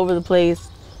was all over the place.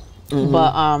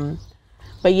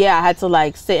 But yeah, I had to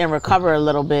like sit and recover a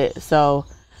little bit. So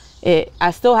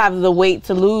I still have the weight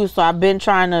to lose. So I've been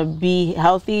trying to be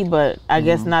healthy, but I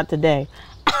guess not today.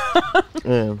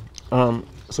 Yeah.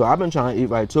 So I've been trying to eat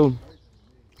right too.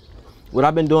 What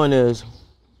I've been doing is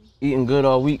eating good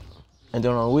all week, and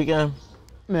then on the weekend,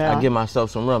 I give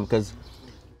myself some room because,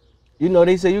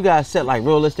 they say you gotta set like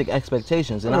realistic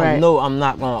expectations, and I know I'm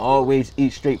not gonna always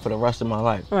eat straight for the rest of my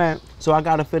life. So I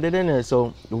gotta fit it in there.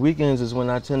 So the weekends is when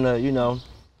I tend to,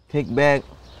 kick back,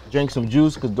 drink some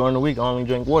juice, because during the week I only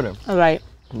drink water. I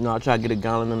try to get a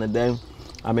gallon in a day.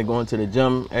 I've been going to the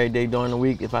gym every day during the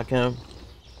week if I can.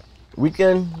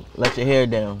 Weekend, let your hair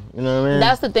down. You know what I mean?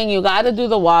 That's the thing. You got to do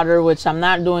the water, which I'm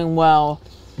not doing well,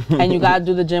 and you got to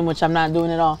do the gym, which I'm not doing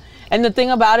at all. And the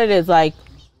thing about it is, like,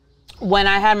 when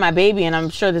I had my baby, and I'm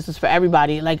sure this is for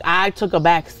everybody, like, I took a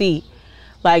back seat.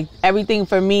 Like, everything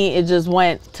for me, it just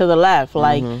went to the left.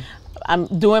 Like, I'm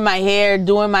doing my hair,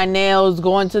 doing my nails,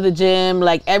 going to the gym.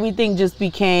 Like, everything just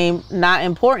became not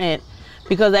important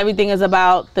because everything is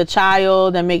about the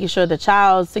child and making sure the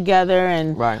child's together.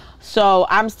 And so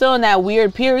I'm still in that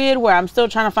weird period where I'm still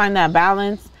trying to find that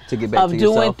balance to get back of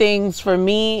doing things for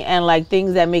me and like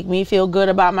things that make me feel good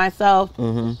about myself.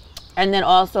 And then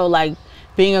also like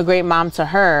being a great mom to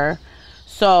her.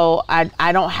 So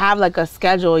I don't have like a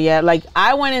schedule yet. Like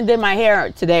I went and did my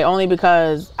hair today only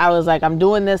because I was like, I'm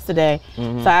doing this today.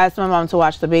 So I asked my mom to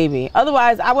watch the baby.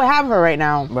 Otherwise I would have her right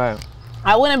now.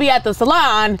 I wouldn't be at the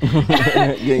salon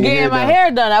getting my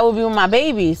hair done. I would be with my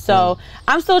baby. So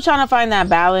I'm still trying to find that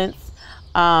balance.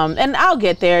 And I'll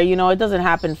get there. You know, it doesn't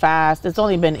happen fast. It's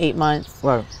only been 8 months.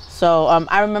 So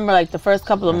I remember like the first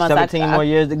couple of months. 17 more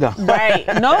years to go. Right.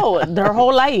 No, their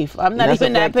whole life. I'm not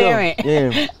even that parent.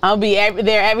 Yeah. I'll be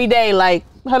there every day like,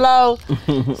 hello.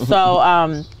 So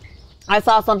I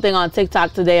saw something on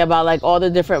TikTok today about like all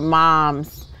the different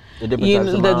moms. The different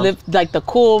types of moms. Like the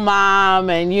cool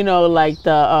mom and, you know, like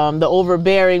the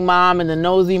overbearing mom and the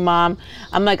nosy mom.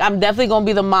 I'm like, I'm definitely going to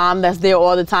be the mom that's there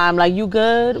all the time. Like, you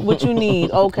good? What you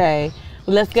need? Okay.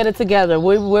 Let's get it together.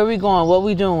 Where we going? What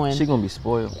we doing? She gonna be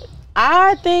spoiled.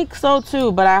 I think so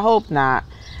too, but I hope not.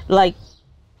 Like,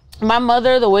 my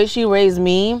mother, the way she raised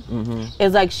me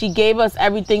is like she gave us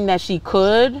everything that she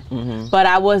could, but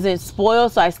I wasn't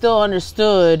spoiled, so I still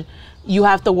understood you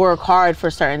have to work hard for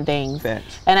certain things.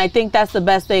 Facts. And I think that's the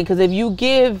best thing, because if you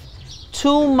give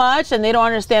too much and they don't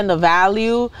understand the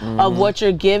value of what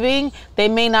you're giving, they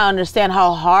may not understand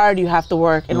how hard you have to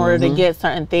work in order to get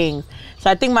certain things. So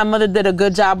I think my mother did a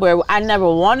good job where I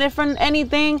never wanted for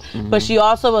anything, but she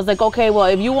also was like, okay, well,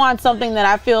 if you want something that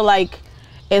I feel like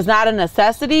is not a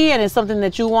necessity and it's something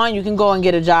that you want, you can go and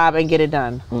get a job and get it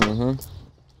done.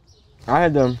 I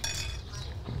had to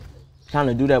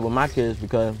kind of do that with my kids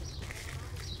because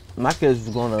my kids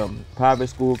was going to private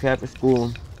school, Catholic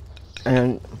school,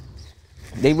 and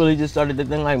they really just started to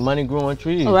think like money grew on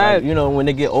trees. Right. Like, you know, when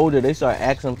they get older, they start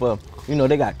asking for, you know,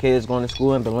 they got kids going to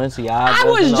school in Balenciaga. I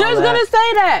was just going to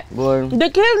say that. Boy. The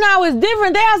kids now is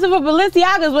different. They asking for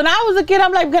Balenciagas. When I was a kid,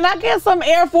 I'm like, can I get some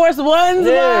Air Force Ones,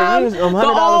 Mom? The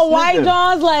all white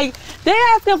Johns. Like, they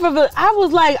asking for, I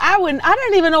was like, I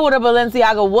didn't even know what a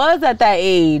Balenciaga was at that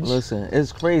age. Listen,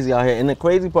 it's crazy out here. And the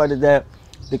crazy part is that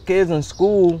the kids in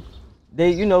school, they,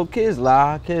 you know, kids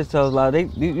lie, kids tell lie. They,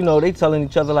 you know, they telling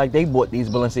each other like they bought these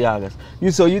Balenciagas.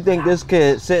 So you think this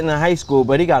kid sitting in high school,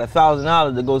 but he got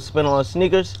 $1,000 to go spend on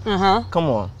sneakers? Come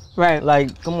on. Right.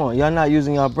 Like, come on, y'all not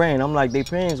using your brain. I'm like, they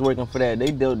parents working for that.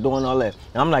 They doing all that.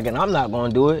 And I'm like, and I'm not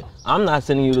gonna do it. I'm not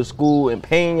sending you to school and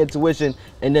paying your tuition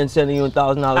and then sending you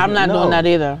 $1,000. I'm not doing that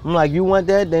either. I'm like, you want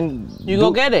that? Then you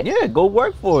go get it. Yeah, go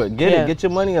work for it. Get it. Get your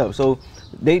money up. So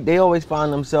they always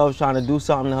find themselves trying to do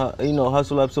something, to, you know,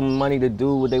 hustle up some money to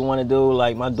do what they want to do.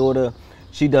 Like my daughter,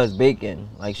 she does baking.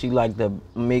 Like she like to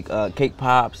make cake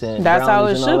pops and that's how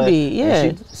it should be. Yeah.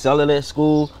 And she sell it at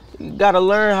school. You gotta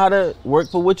learn how to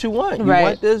work for what you want. You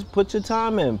want this, put your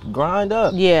time in, grind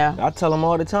up. Yeah. I tell them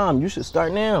all the time, you should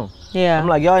start now. Yeah. I'm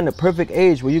like, y'all in the perfect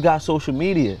age where you got social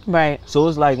media. Right. So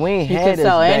it's like, we ain't had this You can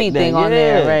sell back anything then. on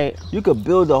there, right. You could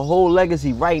build a whole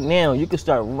legacy right now. You could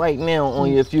start right now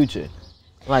on your future.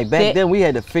 Like back then, we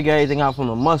had to figure everything out from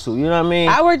a muscle. You know what I mean?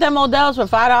 I worked at Modell's for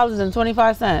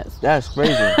 $5.25. That's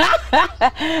crazy.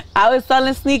 I was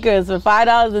selling sneakers for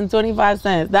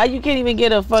 $5.25. Now you can't even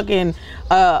get a fucking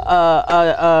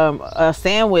a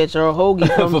sandwich or a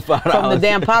hoagie from the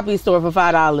damn Poppy store for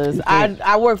 $5.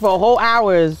 I worked for a whole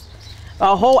hour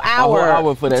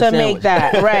for that to sandwich. make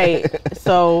that. Right.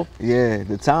 So yeah,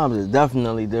 the times is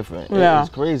definitely different. Yeah.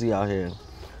 It's crazy out here.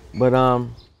 But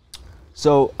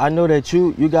so I know that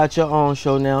you got your own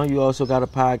show now. You also got a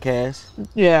podcast.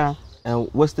 Yeah. And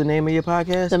what's the name of your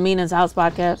podcast? The Mina's House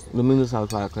Podcast. The Mina's House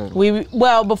Podcast.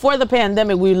 Well, before the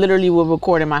pandemic, we literally would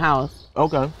record in my house.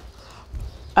 Okay.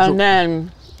 And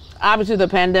then, obviously, the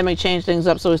pandemic changed things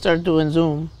up, so we started doing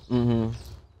Zoom.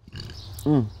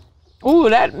 Ooh,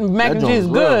 that mac and cheese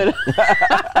is good.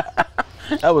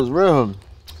 That was real.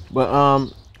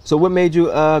 But so what made you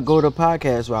go the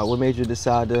podcast route? What made you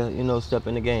decide to, you know, step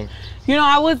in the game? You know,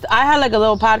 I had like a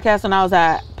little podcast when I was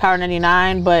at Power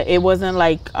 99, but it wasn't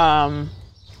like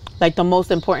the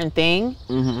most important thing.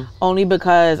 Only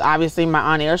because obviously my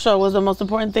on-air show was the most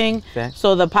important thing. Okay.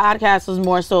 So the podcast was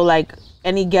more so like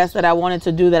any guest that I wanted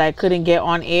to do that I couldn't get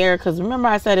on air. Because remember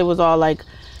I said it was all like,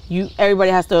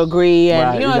 everybody has to agree,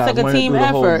 and you know, it's like a team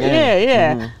effort.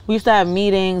 Yeah. We used to have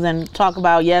meetings and talk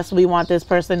about, yes, we want this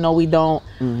person, no, we don't.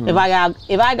 If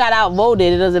I got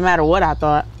outvoted, it doesn't matter what I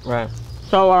thought. Right.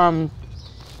 So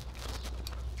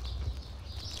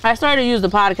I started to use the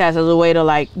podcast as a way to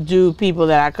like do people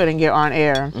that I couldn't get on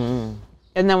air. And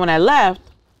then when I left,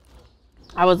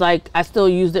 I was like, I still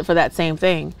used it for that same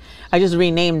thing. I just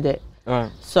renamed it.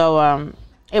 Right. So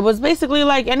it was basically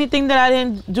like anything that I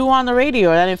didn't do on the radio,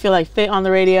 or I didn't feel like fit on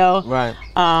the radio. Right.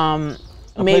 A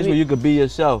place where you could be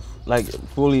yourself, like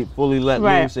fully let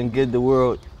loose and give the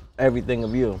world everything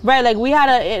of you. Right. Like we had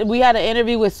an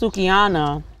interview with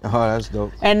Sukihana. Oh, that's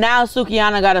dope. And now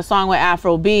Sukihana got a song with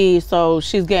Afro B, so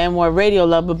she's getting more radio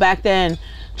love. But back then,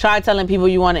 try telling people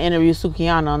you want to interview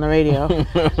Sukihana on the radio.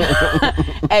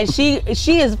 And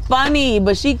she is funny,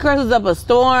 but she curses up a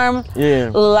storm. Yeah.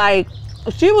 Like,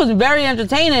 she was very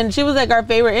entertaining. She was like our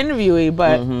favorite interviewee,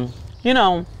 but you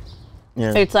know,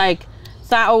 it's like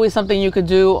not always something you could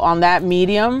do on that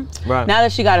medium. Right. Now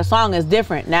that she got a song, it's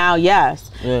different. Now, yes.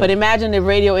 Yeah. But imagine if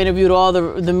radio interviewed all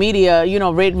the media, you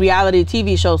know, reality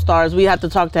TV show stars. We have to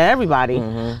talk to everybody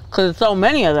because there's so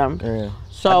many of them. Yeah.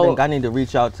 So I think I need to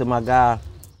reach out to my guy,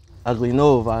 Ugly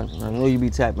Nove. I know you be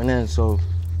tapping in, so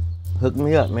hook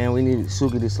me up, man. We need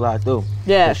Suki to slide through.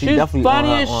 Yeah, she's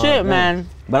funny as shit, man.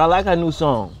 But I like her new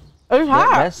song. It's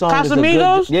hot. That song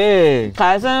Casamigos? is a good,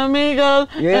 Casamigos.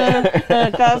 Yeah.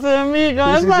 Casamigos.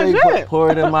 That's my shit.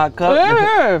 Pour it in my cup.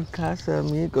 Yeah.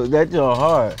 Casamigos. That's your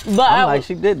hard. But I'm like,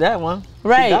 she did that one.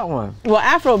 Right. She got one. Well,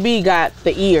 Afro B got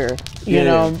the ear, you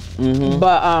know.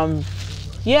 But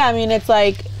yeah, I mean, it's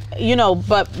like, you know,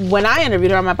 but when I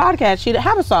interviewed her on my podcast, she didn't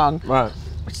have a song. Right.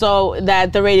 So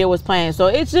that the radio was playing. So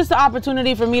it's just an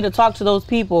opportunity for me to talk to those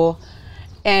people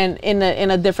and in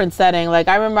a different setting. Like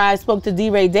I remember I spoke to D.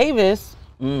 Ray Davis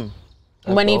when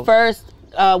we first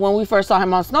saw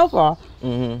him on Snowfall.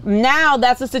 Now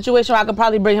that's a situation where I could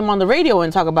probably bring him on the radio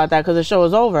and talk about that because the show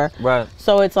is over. Right.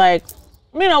 So it's like,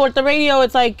 you know, with the radio,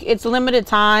 it's like it's limited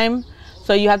time.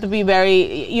 So you have to be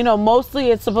very, you know, mostly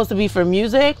it's supposed to be for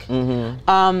music.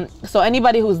 So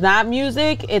anybody who's not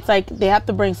music, it's like they have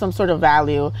to bring some sort of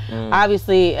value.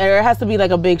 Obviously, it has to be like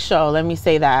a big show, let me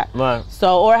say that. Right.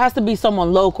 So, or it has to be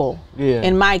someone local, Yeah.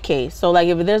 in my case. So like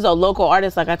if there's a local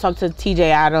artist, like I talked to TJ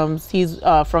Adams, he's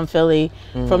from Philly,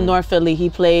 from North Philly. He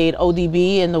played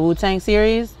ODB in the Wu-Tang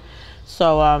series.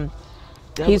 So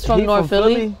he's from North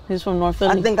Philly. He's from North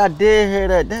Philly. I think I did hear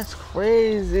that. That's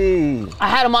crazy. I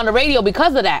had him on the radio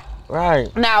because of that.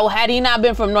 Right. Now, had he not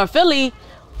been from North Philly,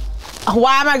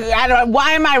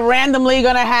 why am I randomly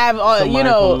gonna have you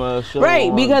know,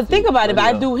 right? Because think about it. If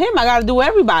I do him, I gotta do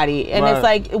everybody, and it's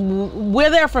like we're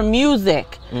there for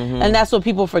music, and that's what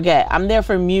people forget. I'm there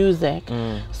for music,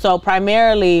 so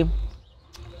primarily,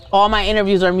 all my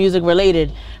interviews are music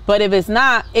related. But if it's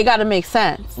not, it got to make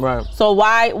sense. Right. So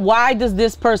why does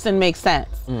this person make sense?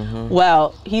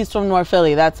 Well, he's from North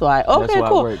Philly. That's why. Okay, that's why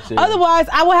cool. it works, yeah. Otherwise,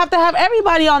 I would have to have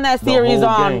everybody on that series the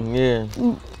whole on. gang,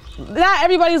 yeah. Not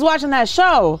everybody's watching that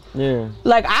show. Yeah.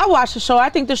 Like I watched the show. I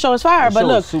think the show is fire. The but show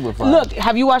look, is super fire. look.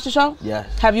 Have you watched the show?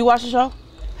 Yes. Have you watched the show?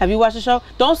 Have you watched the show?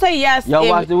 Don't say yes. Y'all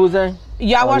watch the Wu-Tang?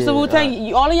 Y'all watch the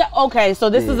Wu-Tang? All of y'all? Okay, so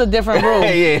this is a different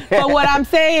room. But what I'm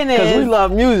saying is... Because we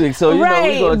love music, so you know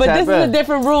we gonna but tap this is a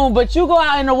different room. But you go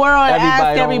out in the world and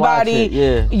ask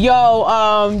everybody,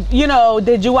 yo, you know,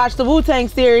 did you watch the Wu-Tang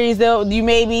series? You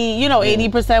maybe, you know,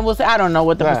 80% will say, I don't know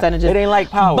what the percentage is. It ain't like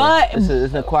Power. But it's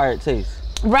an acquired taste.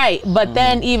 Right, but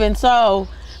then even so,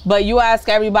 but you ask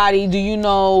everybody, do you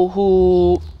know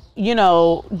who, you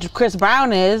know, Chris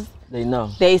Brown is? They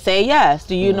know. They say yes.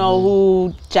 Do you know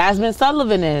who Jasmine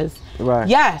Sullivan is? Right.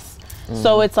 Yes.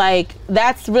 So it's like,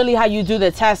 that's really how you do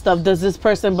the test of, does this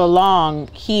person belong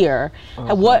here?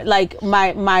 And what, like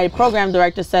my program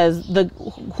director says, the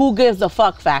who gives a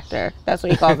fuck factor. That's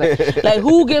what he calls it. Like,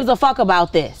 who gives a fuck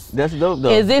about this? That's dope though.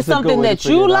 Is this something that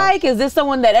you like? Is this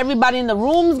someone that everybody in the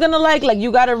room is gonna like? Like,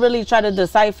 you gotta really try to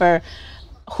decipher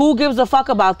who gives a fuck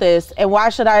about this, and why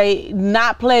should I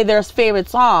not play their favorite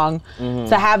song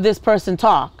to have this person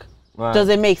talk? Right. Does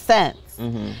it make sense?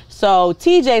 So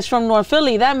TJ's from North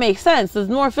Philly. That makes sense. This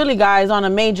North Philly guy is on a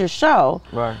major show.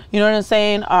 Right. You know what I'm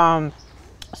saying?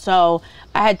 So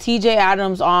I had TJ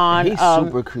Adams on. And he's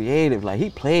super creative. Like,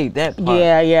 he played that part.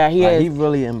 Yeah, he is. He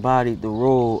really embodied the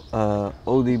role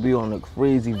ODB on a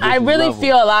crazy I really level.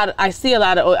 feel a lot. I see a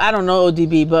lot of. I don't know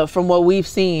ODB, but from what we've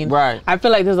seen, right? I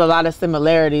feel like there's a lot of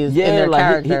similarities in their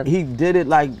character. He did it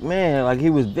like, man, like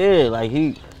he was there. Like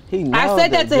he I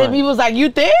said that to him. He was like, "You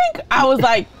think?" I was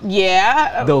like,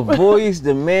 "Yeah." The voice,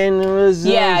 the mannerisms,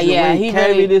 the way he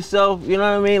carried himself. You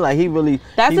know what I mean? Like, he really.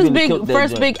 That's his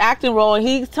first big acting role. And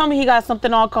he told me he got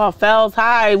something on called Fells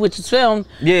High, which is filmed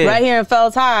right here in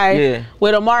Fells High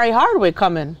with Amari Hardwick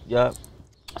coming. Yep.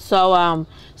 So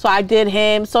so I did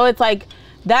him. So it's like,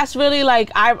 that's really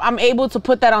like, I'm able to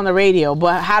put that on the radio.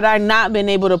 But had I not been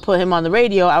able to put him on the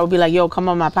radio, I would be like, yo, come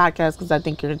on my podcast because I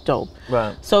think you're dope.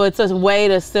 Right. So it's a way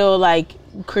to still like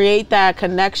create that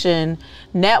connection,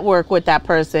 network with that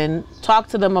person, talk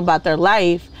to them about their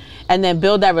life, and then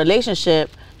build that relationship.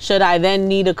 Should I then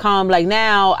need to come, like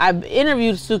now I've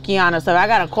interviewed Sukiana, so I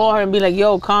gotta call her and be like,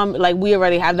 yo, come, like we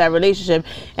already have that relationship,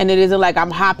 and it isn't like I'm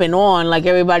hopping on like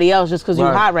everybody else just because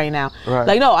you're hot right now. Right.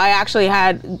 Like, no, I actually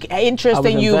had interest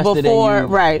in you before,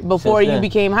 before you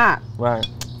became hot. Right.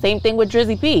 Same thing with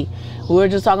Drizzy P. We were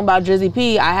just talking about Drizzy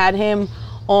P. I had him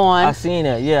on. I seen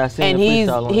that. Yeah, I seen. And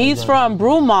the he's from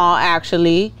Broomall,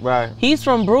 actually. Right. He's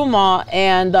from Broomall,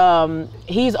 and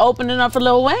he's opening up for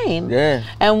Lil Wayne. Yeah.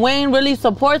 And Wayne really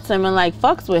supports him and like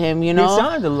fucks with him, you know. He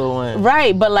signed to Lil Wayne.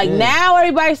 Right, but like now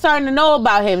everybody's starting to know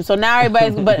about him. So now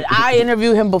everybody's. But I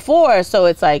interviewed him before, so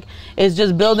it's like it's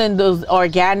just building those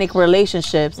organic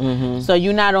relationships. So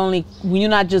you're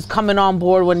not just coming on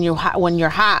board when you're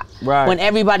hot. Right. When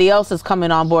everybody else is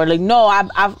coming on board. Like no,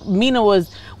 Mina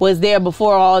was there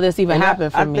before all this even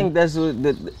happened for me. I think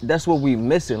that's what we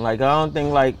missing. Like I don't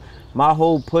think like my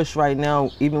whole push right now,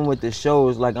 even with the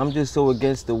shows, like I'm just so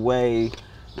against the way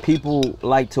people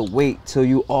like to wait till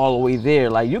you all the way there.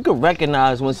 Like you can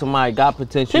recognize when somebody got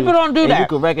potential. People don't do that. You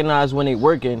can recognize when they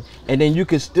working, and then you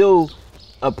can still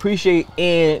appreciate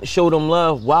and show them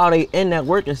love while they in that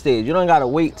working stage. You don't gotta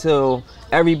wait till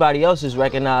everybody else has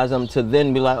recognized them to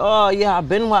then be like, oh yeah, I've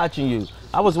been watching you.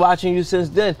 I was watching you since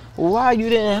then. Well, why you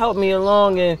didn't help me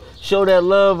along and show that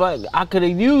love? I could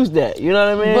have used that. You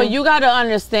know what I mean? But you got to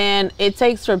understand, it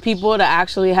takes for people to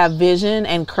actually have vision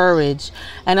and courage.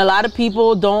 And a lot of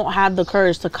people don't have the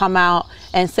courage to come out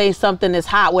and say something is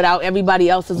hot without everybody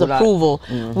else's approval.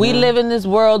 We live in this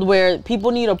world where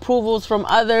people need approvals from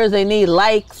others. They need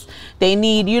likes. They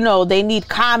need, they need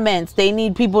comments. They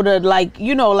need people to like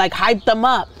hype them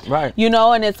up. Right.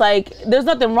 And it's like, there's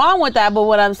nothing wrong with that. But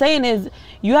what I'm saying is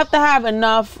you have to have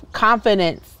enough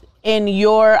confidence in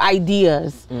your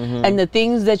ideas and the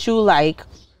things that you like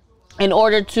in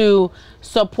order to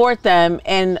support them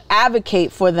and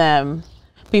advocate for them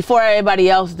before everybody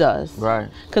else does. Right.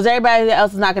 Because everybody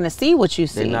else is not going to see what you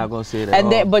see. They're not going to see it at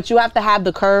all. But you have to have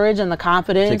the courage and the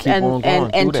confidence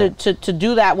to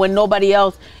do that when nobody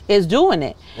else is doing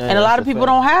it. Yeah, and a lot of people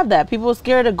don't have that. People are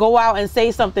scared to go out and say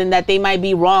something that they might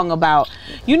be wrong about.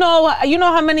 You know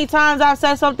how many times I've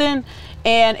said something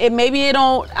and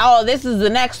this is the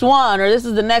next one, or this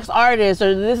is the next artist,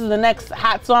 or this is the next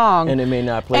hot song. And it may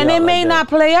not play out. And it may not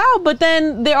play out, but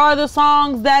then there are the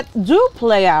songs that do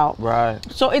play out. Right.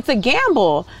 So it's a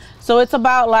gamble. So it's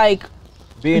about like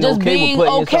being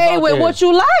okay with what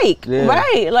you like. Yeah.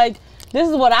 Right. Like, this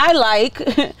is what I like.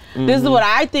 This is what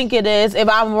I think it is. If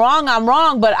I'm wrong, I'm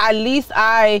wrong. But at least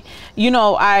I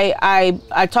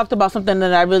talked about something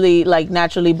that I really like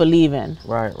naturally believe in.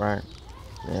 Right, right.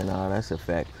 Yeah, no, that's a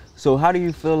fact. So how do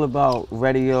you feel about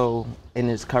radio in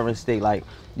its current state? Like,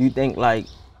 you think like,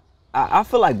 I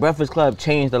feel like Breakfast Club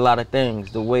changed a lot of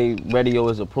things, the way radio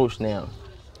is approached now.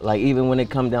 Like, even when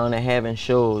it come down to having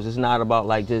shows, it's not about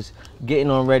like just getting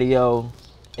on radio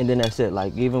and then that's it.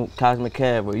 Like even Cosmic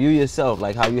Cab or you yourself,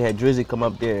 like how you had Drizzy come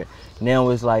up there. Now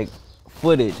it's like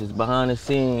footage, it's behind the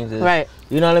scenes. Right.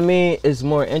 You know what I mean? It's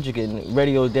more intricate.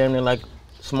 Radio is damn near like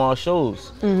small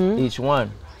shows, each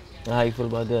one. How you feel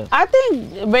about that? I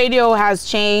think radio has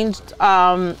changed.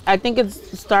 I think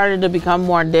it's started to become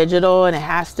more digital, and it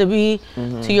has to be.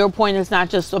 To your point, it's not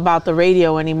just about the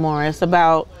radio anymore. It's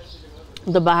about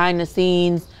the behind the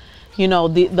scenes,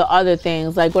 the other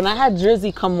things. Like when I had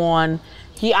Drizzy come on,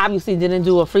 he obviously didn't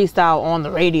do a freestyle on the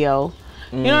radio.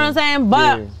 You know what I'm saying?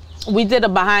 But we did a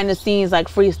behind the scenes like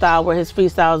freestyle where his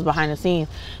freestyle is behind the scenes.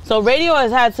 So radio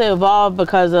has had to evolve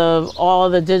because of all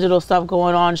the digital stuff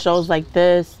going on, shows like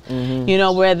this,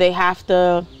 where they have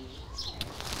to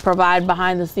provide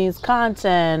behind the scenes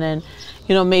content and,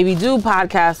 maybe do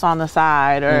podcasts on the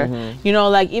side or,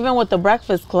 like even with the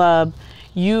Breakfast Club,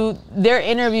 their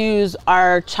interviews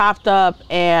are chopped up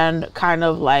and kind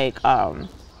of like,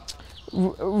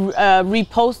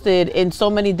 reposted in so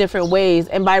many different ways.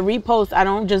 And by repost, I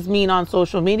don't just mean on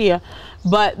social media,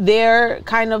 but they're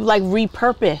kind of like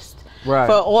repurposed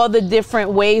for all the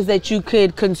different ways that you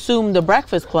could consume the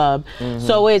Breakfast Club.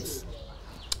 So it's,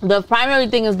 the primary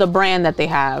thing is the brand that they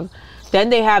have. Then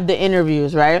they have the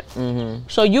interviews, right?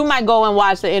 So you might go and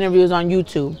watch the interviews on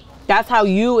YouTube. That's how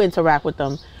you interact with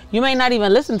them. You may not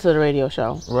even listen to the radio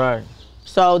show. Right.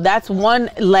 So that's one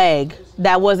leg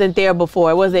that wasn't there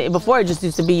before. Before it just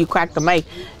used to be you crack the mic,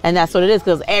 and that's what it is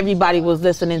because everybody was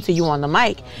listening to you on the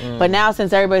mic. But now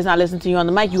since everybody's not listening to you on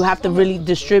the mic, you have to really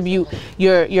distribute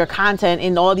your content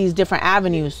in all these different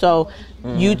avenues. So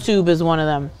YouTube is one of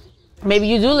them. Maybe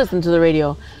you do listen to the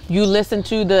radio. You listen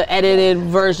to the edited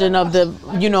version of the,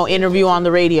 interview on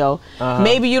the radio.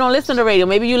 Maybe you don't listen to radio.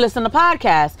 Maybe you listen to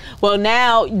podcasts. Well,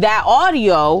 now that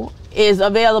audio is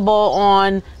available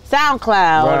on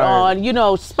SoundCloud, on,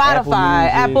 Spotify,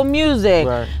 Apple Music.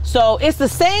 So it's the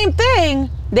same thing.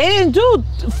 They didn't do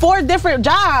 4 different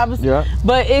jobs,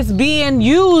 but it's being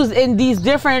used in these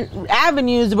different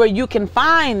avenues where you can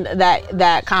find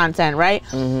that content, right?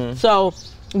 So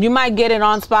You might get it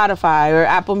on Spotify or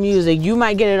Apple Music. You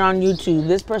might get it on YouTube.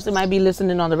 This person might be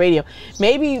listening on the radio.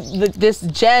 Maybe this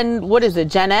Gen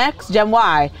X, Gen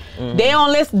Y, they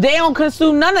don't listen. They don't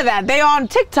consume none of that. They on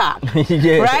TikTok,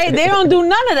 right? They don't do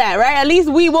none of that, right? At least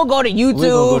we will go to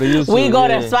YouTube. We go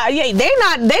to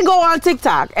Spotify. They go on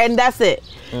TikTok, and that's it.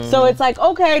 So it's like,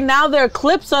 okay, now their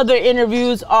clips of their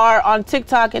interviews are on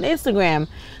TikTok and Instagram.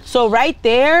 So right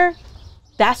there,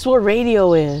 that's what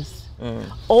radio is.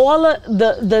 All of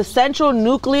the central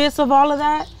nucleus of all of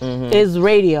that is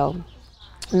radio.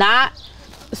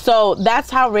 So that's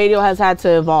how radio has had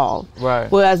to evolve. Right.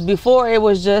 Whereas before it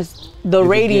was just the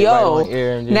radio.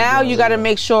 Right, now you got to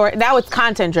make sure, now it's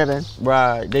content driven.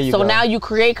 Right, there you go. So now you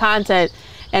create content,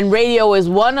 and radio is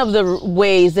one of the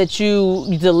ways that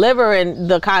you deliver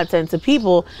the content to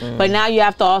people, but now you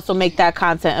have to also make that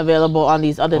content available on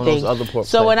these other things.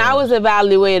 So when I was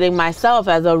evaluating myself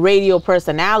as a radio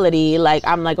personality, like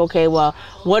I'm like, okay, well,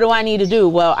 what do I need to do?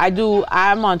 Well,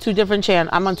 I'm on two different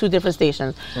I'm on two different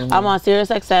stations. I'm on Sirius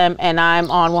XM and I'm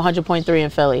on 100.3 in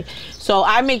Philly. So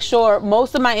I make sure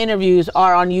most of my interviews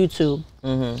are on YouTube.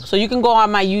 So you can go on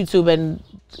my YouTube and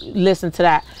listen to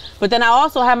that. But then I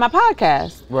also have my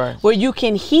podcast, where you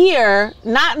can hear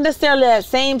not necessarily that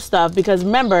same stuff, because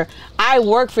remember, I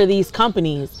work for these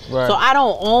companies, so I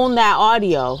don't own that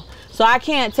audio. So I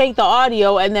can't take the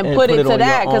audio and then put it to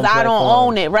that, because I don't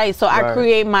own it, right? So I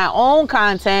create my own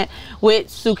content with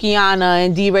Sukiana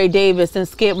and D. Ray Davis and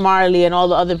Skip Marley and all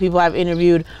the other people I've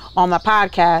interviewed on my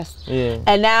podcast.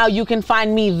 And now you can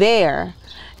find me there.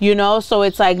 You know, so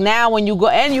it's like now when you go,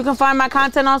 and you can find my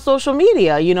content on social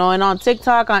media, you know, and on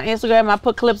TikTok, on Instagram, I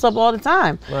put clips up all the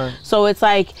time. So it's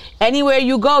like anywhere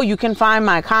you go, you can find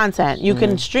my content. You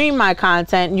can stream my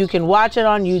content. You can watch it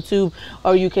on YouTube,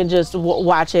 or you can just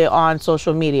watch it on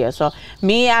social media. So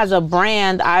me as a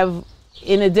brand,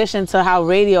 in addition to how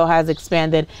radio has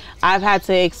expanded, I've had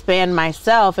to expand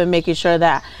myself and making sure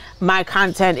that my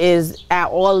content is at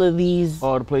all of these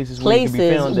places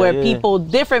where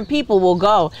different people will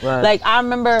go. Like I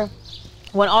remember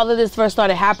when all of this first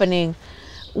started happening,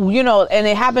 you know, and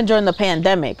it happened during the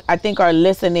pandemic. I think our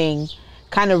listening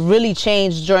kind of really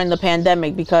changed during the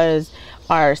pandemic, because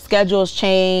our schedules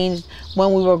changed,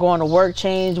 when we were going to work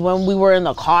changed, when we were in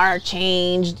the car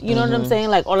changed, you know what I'm saying?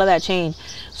 Like all of that changed.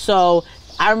 So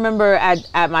I remember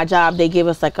at my job, they gave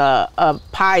us like a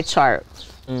pie chart.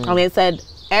 I mean, it said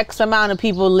X amount of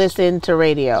people listen to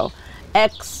radio,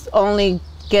 X only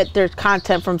get their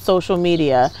content from social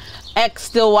media, X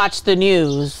still watch the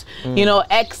news, you know,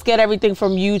 X get everything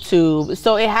from YouTube.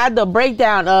 So it had the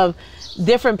breakdown of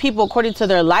different people according to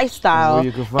their lifestyle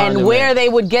and where they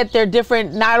would get their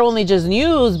different, not only just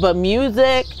news, but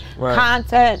music,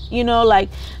 content. You know, like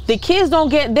the kids they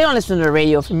don't listen to the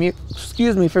radio for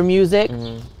music.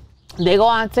 They go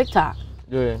on TikTok.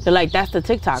 They're like, that's the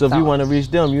TikTok So if you want to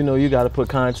reach them, you know, you got to put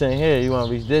content here. You want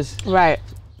to reach this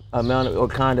amount of, or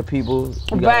kind of people.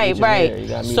 Right.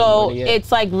 So it's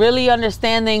like really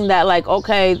understanding that, like,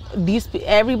 okay,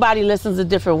 everybody listens a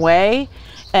different way,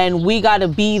 and we got to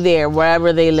be there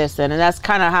wherever they listen. And that's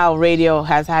kind of how radio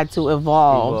has had to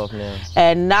evolve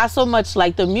and not so much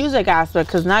like the music aspect,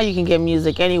 because now you can get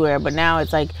music anywhere, but now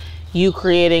it's like you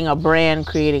creating a brand,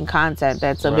 creating content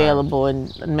that's available in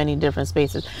many different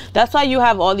spaces. That's why you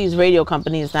have all these radio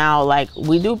companies now, like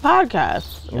we do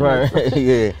podcasts.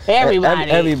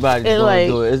 Everybody's going to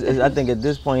do it. I think at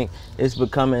this point, it's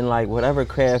becoming like whatever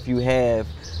craft you have,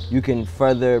 you can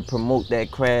further promote that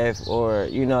craft, or,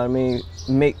 you know what I mean,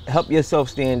 help yourself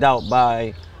stand out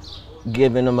by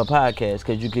giving them a podcast,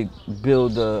 because you could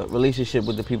build a relationship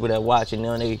with the people that watch, and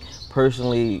now they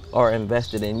personally are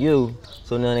invested in you,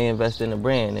 so now they invest in the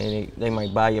brand, and they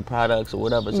might buy your products or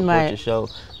whatever, support your show,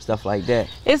 stuff like that.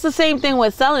 It's the same thing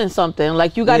with selling something.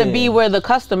 Like you got to be where the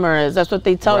customer is. That's what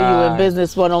they tell you in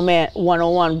Business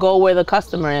 101. Go where the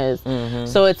customer is.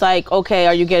 So it's like, okay,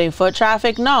 are you getting foot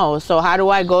traffic? No. So how do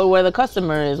I go where the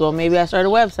customer is? Well, maybe I started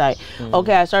a website.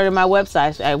 Okay, I started my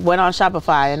website. I went on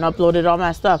Shopify and uploaded all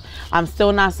my stuff. I'm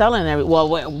still not selling it. Well,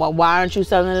 why aren't you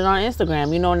selling it on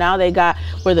Instagram? You know, now they got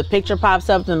where the picture pops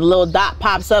up and the little dot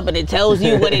pops up and it tells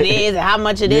you what it is and how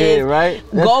much it is.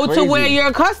 Go to where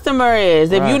your customer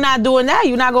is. If you're not doing that,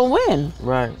 you're not gonna win.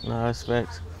 No, that's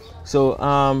facts. So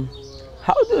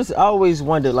how does, I always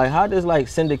wonder, like, how does like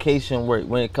syndication work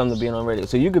when it comes to being on radio?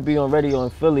 So you could be on radio in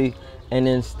Philly and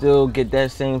then still get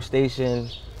that same station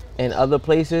in other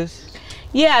places?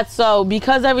 Yeah, so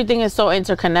because everything is so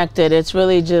interconnected, it's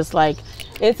really just like,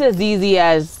 it's as easy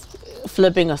as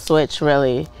flipping a switch,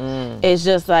 really. It's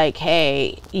just like,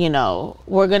 hey, you know,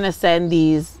 we're gonna send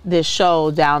this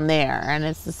show down there, and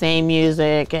it's the same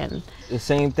music and the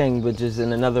same thing, but just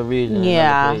in another region.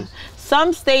 Yeah. Another place.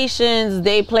 Some stations,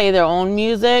 they play their own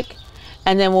music,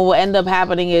 and then what will end up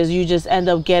happening is you just end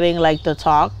up getting like the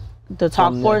talk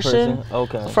portion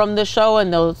from the show,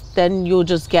 and then you'll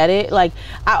just get it. Like,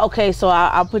 so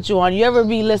I'll put you on. You ever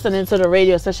be listening to the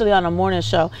radio, especially on a morning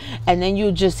show, and then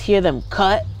you just hear them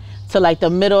cut to like the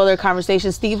middle of their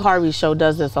conversation? Steve Harvey's show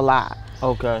does this a lot.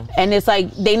 Okay. And it's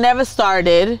like they never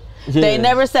started. Yeah. They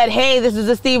never said, "Hey, this is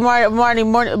the Steve Harvey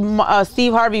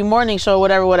morning show,"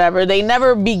 whatever. They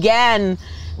never began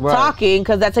talking,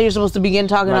 because that's how you're supposed to begin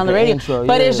talking on the radio. Intro,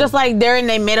 but it's just like they're in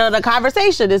the middle of the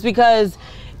conversation. It's because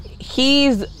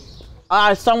he's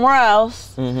somewhere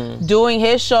else doing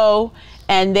his show,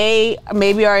 and they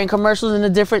maybe are in commercials in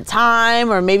a different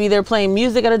time, or maybe they're playing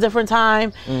music at a different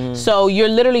time. So you're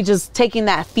literally just taking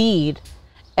that feed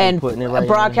and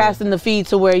broadcasting the feed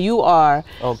to where you are.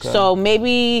 So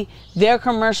maybe their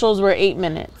commercials were 8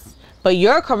 minutes, but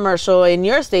your commercial in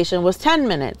your station was 10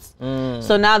 minutes.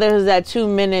 So now there's that 2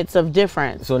 minutes of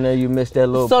difference. So now you missed that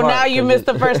little So part, now you missed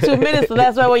the first 2 minutes. So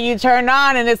that's why when you turn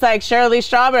on and it's like Shirley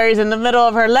Strawberry's in the middle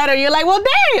of her letter, you're like, well,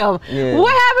 damn,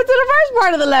 what happened to the first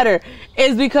part of the letter?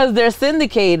 It's because they're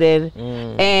syndicated,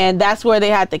 and that's where they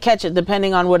had to catch it,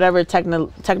 depending on whatever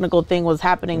technical thing was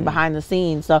happening behind the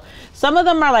scenes. So some of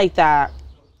them are like that.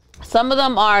 Some of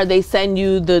them are, they send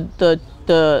you the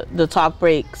talk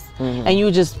breaks, and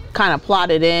you just kind of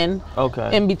plot it in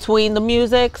between the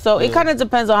music. So it kind of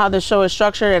depends on how the show is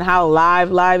structured and how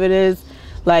live it is.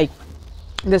 Like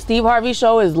the Steve Harvey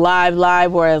show is live,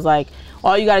 whereas like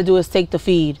all you got to do is take the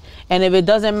feed, and if it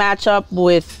doesn't match up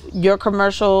with your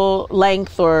commercial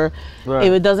length, or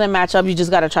if it doesn't match up, you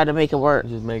just got to try to make it work.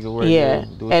 Just make it work. Yeah.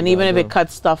 And even if it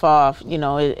cuts stuff off, you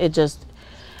know, it just,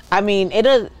 I mean,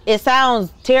 it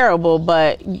sounds terrible,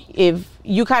 but if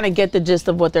you kind of get the gist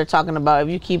of what they're talking about, if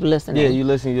you keep listening. Yeah, you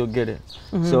listen, you'll get it.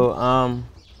 So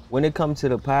when it comes to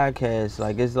the podcast,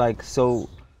 like, it's like so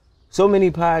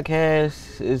many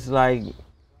podcasts, it's like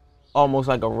almost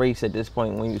like a race at this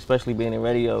point, when you, especially being in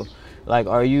radio. Like,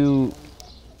 are you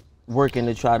working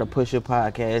to try to push your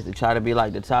podcast, to try to be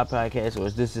like the top podcast, or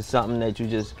is this just something that you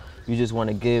just want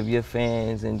to give your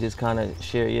fans and just kind of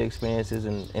share your experiences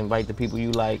and invite the people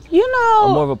you like? You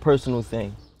know, more of a personal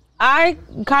thing. I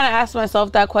kind of asked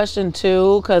myself that question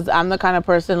too, because I'm the kind of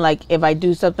person, like, if I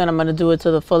do something, I'm going to do it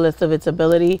to the fullest of its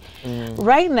ability.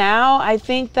 Right now, I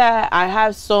think that I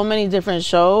have so many different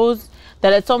shows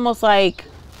that it's almost like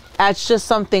that's just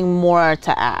something more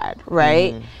to add,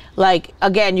 right? Like,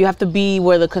 again, you have to be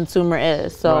where the consumer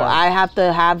is. So I have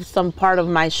to have some part of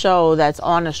my show that's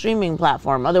on a streaming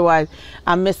platform. Otherwise,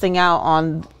 I'm missing out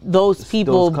on those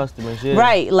people. Those customers,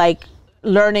 Right, like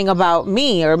learning about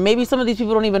me, or maybe some of these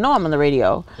people don't even know I'm on the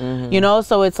radio. You know,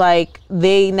 so it's like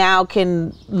they now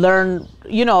can learn,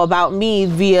 you know, about me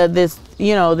via this,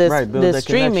 you know, this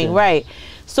streaming. Right.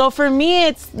 So for me,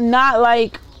 it's not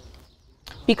like,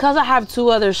 because I have 2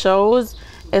 other shows,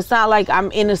 it's not like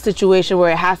I'm in a situation where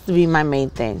it has to be my main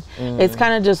thing. It's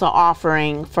kind of just an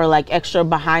offering for like extra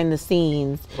behind the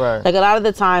scenes. Like a lot of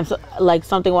the times, like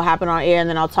something will happen on air and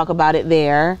then I'll talk about it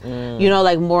there, you know,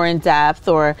 like more in depth.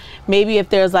 Or maybe if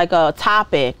there's like a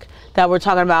topic that we're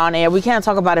talking about on air, we can't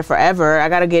talk about it forever. I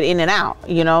got to get in and out,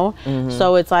 you know?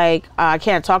 So it's like, I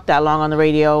can't talk that long on the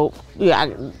radio. Yeah,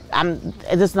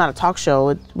 this is not a talk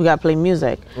show. We got to play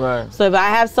music. So if I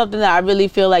have something that I really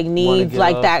feel like needs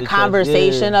like that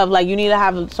conversation of like, you need to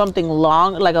have something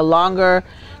long, like a longer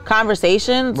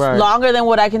conversation, longer than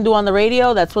what I can do on the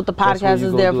radio. That's what the podcast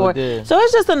is there for. So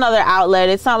it's just another outlet.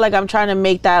 It's not like I'm trying to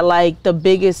make that like the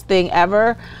biggest thing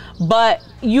ever, but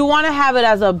you want to have it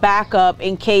as a backup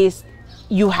in case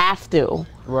you have to.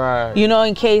 You know,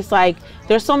 in case like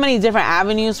there's so many different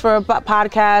avenues for a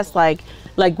podcast, like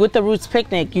with the Roots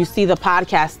Picnic, you see the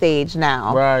podcast stage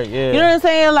now. You know what I'm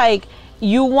saying? Like,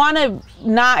 you want to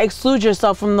not exclude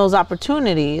yourself from those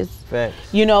opportunities.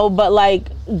 You know, but like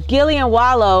Gilly and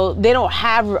Wallow, they don't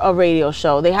have a radio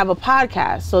show. They have a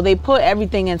podcast. So they put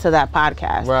everything into that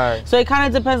podcast. So it kind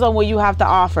of depends on what you have to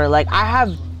offer. Like, I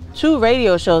have 2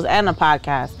 radio shows and a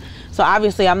podcast. So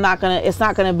obviously it's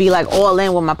not gonna be like all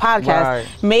in with my podcast.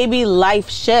 Maybe life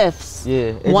shifts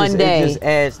one day. It just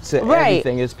adds to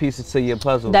everything. It's pieces to your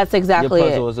puzzle. That's exactly it.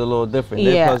 Your puzzle is a little different.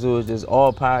 Their puzzle is just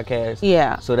all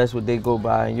podcasts. So that's what they go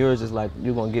by. And yours is like,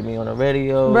 you're gonna get me on the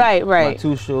radio. My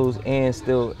 2 shows and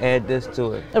still add this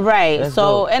to it. That's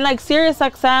so dope. And like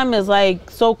SiriusXM is like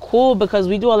so cool because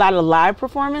we do a lot of live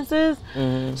performances.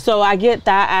 So I get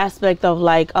that aspect of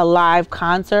like a live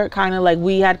concert, kind of like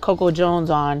we had Coco Jones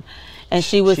on. and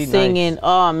she was singing. Nice.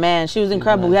 Oh man, she was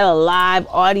incredible. Nice. We had a live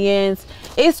audience.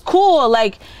 It's cool.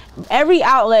 Like, every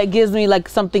outlet gives me like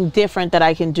something different that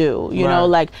I can do. You know,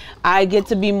 like I get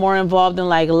to be more involved in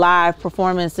like live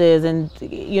performances and,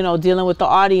 you know, dealing with the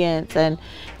audience and,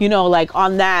 you know, like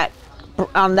on that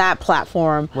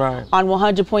platform. Right. On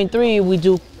 100.3 we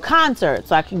do concerts,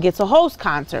 so I can get to host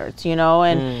concerts, you know,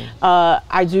 and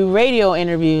I do radio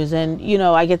interviews, and you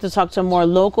know, I get to talk to more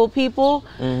local people.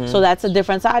 So that's a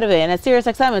different side of it. And at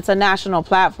SiriusXM, it's a national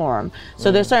platform,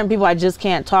 so there's certain people I just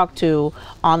can't talk to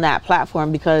on that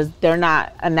platform because they're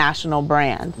not a national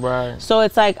brand. Right. So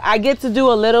it's like I get to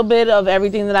do a little bit of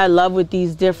everything that I love with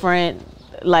these different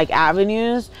like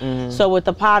avenues. So with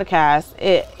the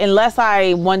podcast, unless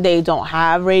I one day don't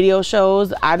have radio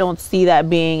shows, I don't see that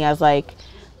being as like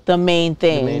the main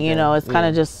thing. You know, it's kind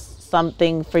of just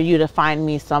something for you to find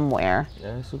me somewhere.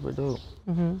 Yeah, that's super dope.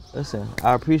 Listen,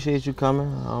 I appreciate you coming.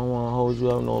 I don't want to hold you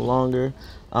up no longer.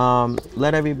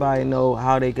 Let everybody know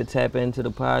how they could tap into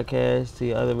the podcast, to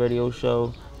your other radio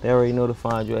show. They already know to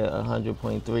find you at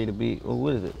 100.3 to be,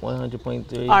 what is it,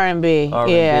 100.3? R&B.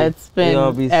 Yeah, it's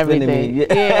been everything.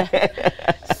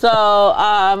 Yeah. So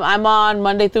I'm on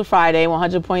Monday through Friday,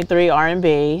 100.3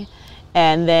 R&B.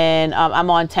 And then I'm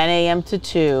on 10 a.m. to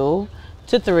 2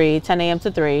 to 3, 10 a.m.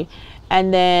 to 3.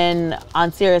 And then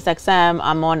on SiriusXM,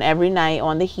 I'm on every night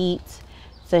on The Heat.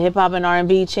 It's a hip hop and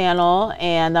R&B channel,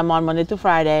 and I'm on Monday through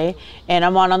Friday. And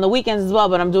I'm on the weekends as well,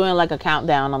 but I'm doing like a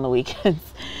countdown on the weekends.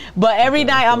 But every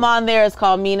night I'm on there. It's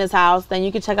called Mina's House. Then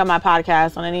you can check out my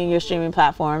podcast on any of your streaming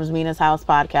platforms, Mina's House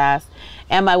Podcast.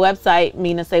 And my website,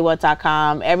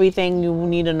 minasaywhat.com. Everything you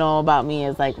need to know about me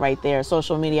is like right there.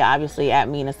 Social media, obviously, at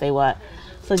Mina Say What.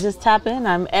 So just tap in.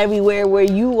 I'm everywhere where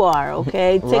you are,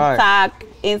 okay? TikTok,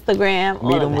 Instagram.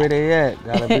 Meet them where they at.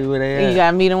 Gotta be where they at. You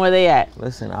gotta meet them where they at.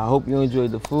 Listen, I hope you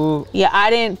enjoyed the food. Yeah, I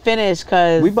didn't finish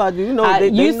because we about to, you know,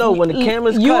 they know when the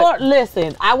camera's cut.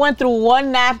 Listen, I went through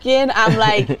one napkin. I'm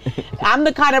like, I'm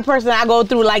the kind of person I go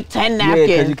through like 10 napkins.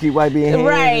 Yeah, because you keep wiping your hands.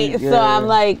 Right. Yeah. So I'm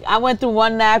like, I went through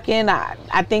one napkin.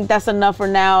 I think that's enough for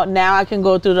now. Now I can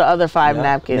go through the other 5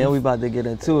 napkins. Now we about to get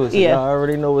into it. So y'all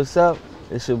already know what's up.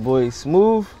 It's your boy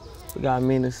Smooth. We got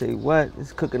Mina Say What.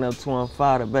 It's Cooking Up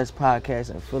 215, the best podcast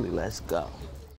in Philly. Let's go.